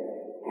ربنا،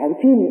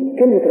 عايزين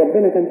كلمه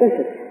ربنا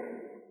تنتشر.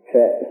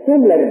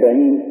 فالصوم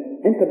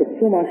ال40 انت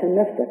بتصوم عشان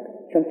نفسك،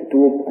 عشان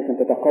تتوب، عشان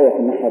تتقوى في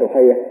الناحيه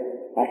الروحيه،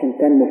 عشان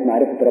تنمو في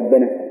معرفه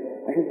ربنا،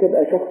 عشان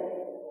تبقى شخص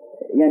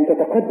يعني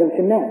تتقدم في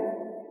النعم.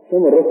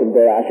 صوم الرسل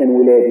ده عشان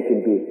ولادي في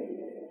البيت،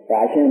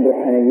 وعشان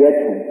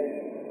روحانياتهم،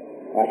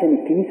 وعشان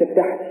الكنيسه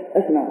بتاعتي.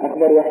 اسمع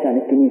اخبار وحشه عن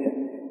الكنيسه،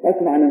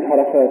 اسمع عن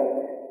انحرافات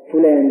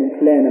فلان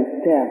وفلانه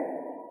بتاع،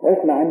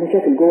 واسمع عن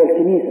مشاكل جوه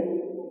الكنيسه،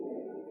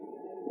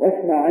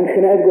 واسمع عن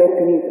خناقات جوه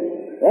الكنيسه،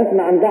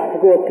 واسمع عن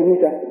ضعف جوه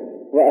الكنيسه،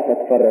 واقف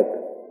اتفرج.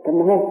 طب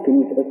ما هو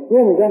الكنيسه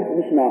الصوم ده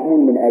مش معمول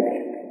من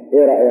اجلك،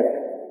 ايه رايك؟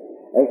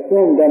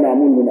 الصوم ده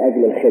معمول من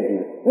اجل الخدمه.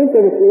 وانت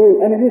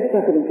بتقول انا نفسي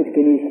اخدم في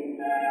الكنيسه.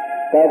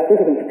 طب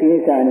تخدم في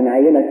الكنيسه يعني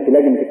نعينك في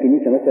لجنه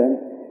الكنيسه مثلا،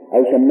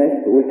 او شماس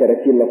تقول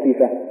تراتيل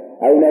لطيفه،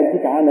 او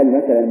نديك عمل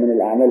مثلا من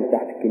الاعمال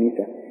بتاعت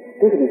الكنيسه.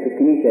 تخدم في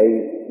الكنيسه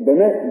ايه؟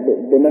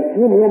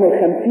 بمفهوم يوم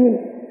الخمسين،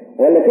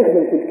 ولا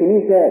تخدم في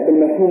الكنيسه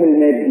بالمفهوم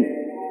المادي؟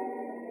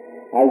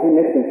 عايزين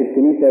نخدم في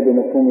الكنيسه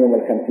بمفهوم يوم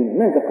الخمسين.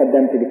 ماذا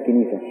قدمت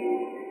للكنيسه؟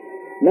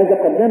 ماذا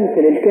قدمت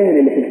للكاهن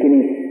اللي في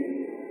الكنيسه؟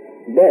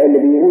 ده اللي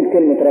بيقول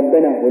كلمه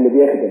ربنا واللي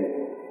بيخدم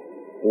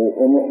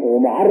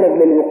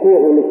ومعرض للوقوع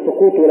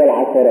وللسقوط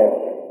وللعثرات.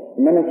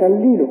 ما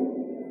نصلي له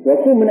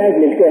واصوم من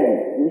اجل الكاهن،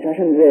 مش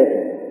عشان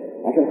ذاته،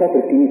 عشان خاطر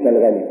الكنيسه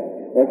الغاليه.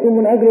 واصوم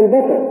من اجل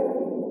البطل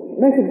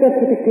ماسك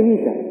دفه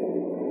الكنيسه،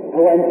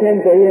 هو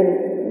انسان زينا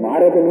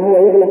معرض ان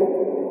هو يغلط،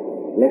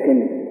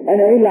 لكن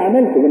انا ايه اللي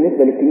عملته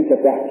بالنسبه للكنيسه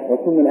بتاعتي؟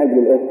 واصوم من اجل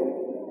الاسر،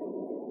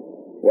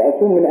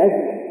 واصوم من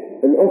اجل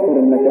الاسر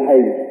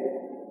المسيحيه.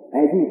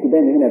 هذه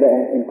تبان هنا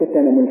بقى ان كنت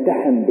انا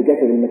ملتحم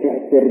بجسد المسيح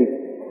السري،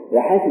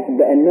 وحاسس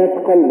بأنات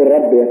قلب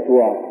الرب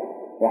يسوع،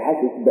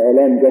 وحاسس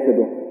بألام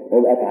جسده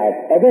وبأتعاب.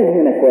 أبان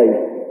هنا كويس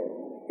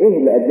ايه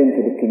اللي قدمت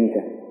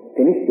للكنيسة؟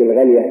 كنيستي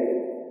الغالية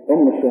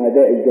ام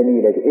الشهداء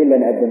الجميلة دي، ايه اللي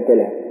انا قدمت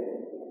لها؟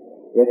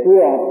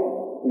 يسوع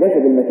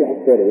جسد المسيح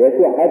السري،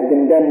 يسوع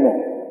قدم دمه.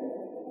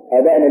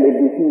 ابائنا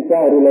القديسين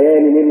سهروا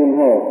ليالي ليل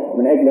ونهار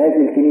من اجل هذه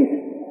الكنيسة،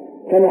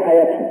 كانوا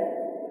حياتهم.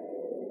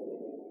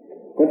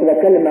 كنت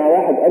بتكلم مع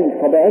واحد قال لي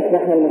طبيعتنا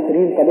احنا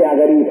المصريين طبيعة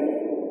غريبة.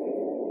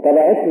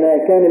 طبيعتنا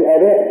كان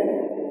الآباء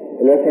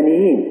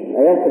الوثنيين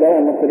أيام قدماء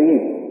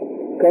المصريين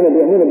كانوا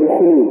بيؤمنوا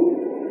بالخلود،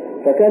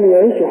 فكانوا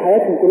يعيشوا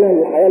حياتهم كلها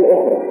للحياة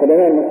الأخرى.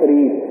 قدماء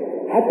المصريين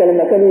حتى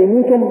لما كانوا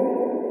يموتوا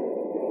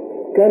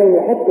كانوا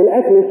يحطوا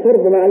الأكل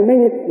والشرب مع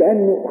الميت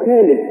لأنه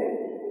خالد،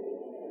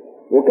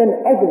 وكان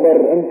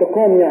أكبر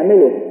انتقام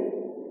يعمله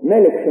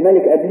ملك في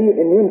ملك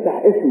قبليه إنه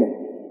يمسح اسمه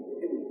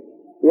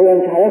يبقى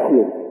مش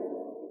هيخلد.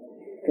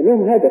 كان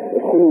لهم هدف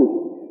الخلود،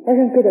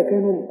 عشان كده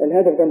كانوا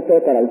الهدف ده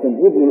مسيطر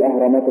عليهم. يبنوا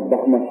الأهرامات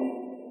الضخمة،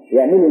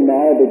 يعملوا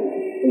المعابد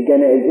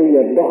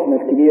الجنائزية الضخمة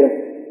الكبيرة،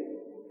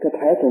 كانت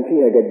حياتهم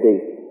فيها جدية.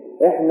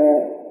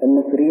 احنا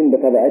المصريين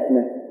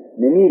بطبيعتنا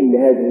نميل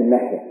لهذه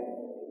الناحية.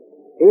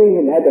 ايه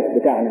الهدف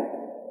بتاعنا؟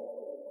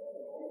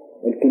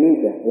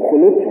 الكنيسة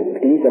وخلودها،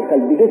 الكنيسة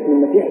الخلد دي جسم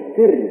المسيح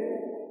السري،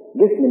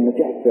 جسم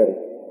المسيح السري.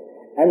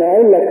 انا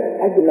اقول لك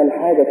اجمل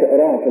حاجة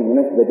تقراها في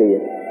المناسبة دي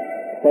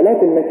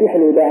صلاة المسيح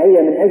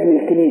الوداعية من اجل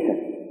الكنيسة،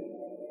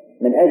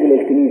 من اجل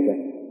الكنيسة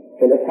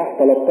في الاصحاح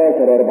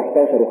 13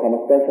 و14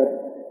 و15،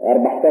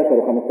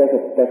 14 و15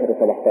 و16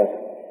 و17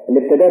 اللي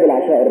ابتدى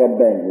بالعشاء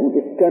الرباني. يقول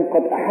إذ كان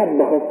قد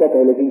احب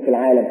خاصته الذين في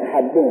العالم،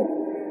 احبهم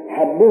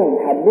حبهم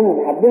حبهم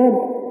حبهم،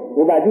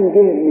 وبعدين جه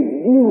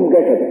يديهم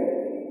جسده،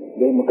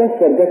 جه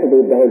مكسر جسده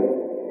ويديهولهم.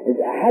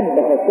 إذ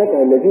احب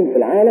خاصته الذين في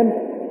العالم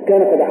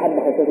كان قد احب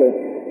خاصته،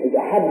 إذ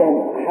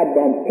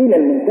احبهم الى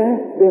المنتهى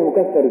جه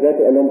مكسر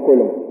ذاته قال لهم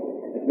كلهم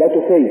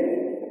اثبتوا فيه.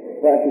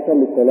 وقف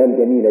يصلي الصلاه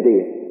الجميله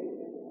دي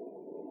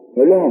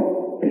يقول لهم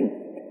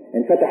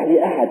ان فتح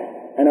لي احد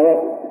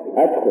انا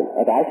ادخل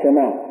اتعشى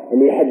معه،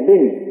 اللي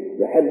يحبني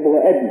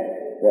يحبه أبي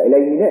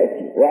وإليه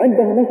نأتي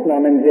وعنده نصنع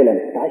منزلا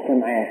تعشى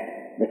معاه.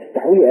 بس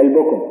افتحوا لي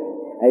قلبكم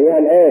أيها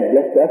الآب،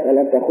 لست أسأل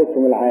أن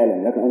تأخذهم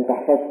العالم لكن أن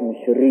تحفظهم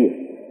الشرير،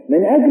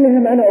 من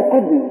أجلهم أنا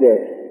أقدس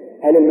ذاتي.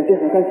 هل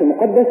المسيح ما كانش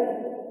مقدس؟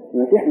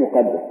 المسيح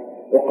مقدس.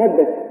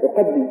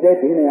 أقدس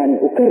ذاتي هنا يعني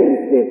أكرس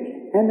ذاتي،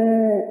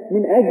 أنا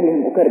من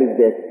أجلهم أكرس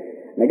ذاتي.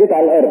 أنا جيت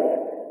على الأرض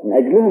من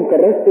أجلهم،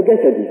 كرست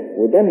جسدي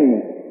ودمي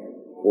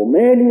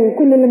ومالي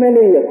وكل اللي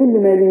مالية، كل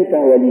مالي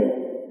فهو لي.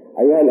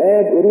 أيها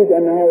الآب أريد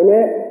أن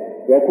هؤلاء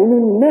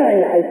يكونون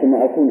معي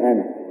حيثما أكون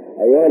أنا.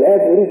 أيها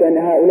الآب أريد أن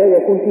هؤلاء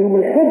يكون فيهم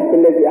الحب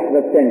الذي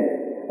أحببتني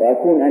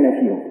وأكون أنا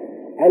فيهم.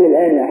 هل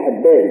الآن يا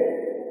أحبائي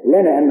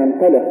لنا أن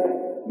ننطلق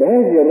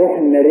بهذه الروح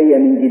النارية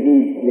من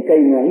جديد لكي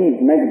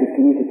نعيد مجد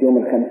كنيسة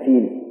يوم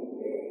 50؟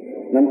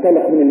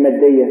 ننطلق من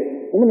المادية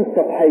ومن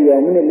السطحية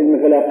ومن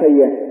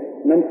الانغلاقية،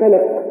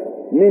 ننطلق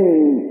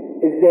من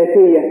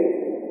الذاتية،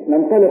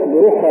 ننطلق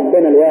بروح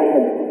ربنا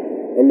الواحد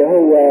اللي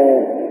هو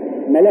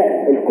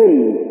ملأ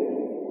الكل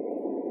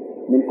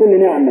من كل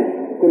نعمة،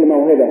 كل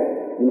موهبة،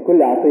 من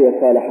كل عطية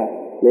صالحة.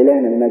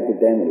 لإلهنا المجد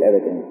الدائم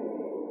الأبدي.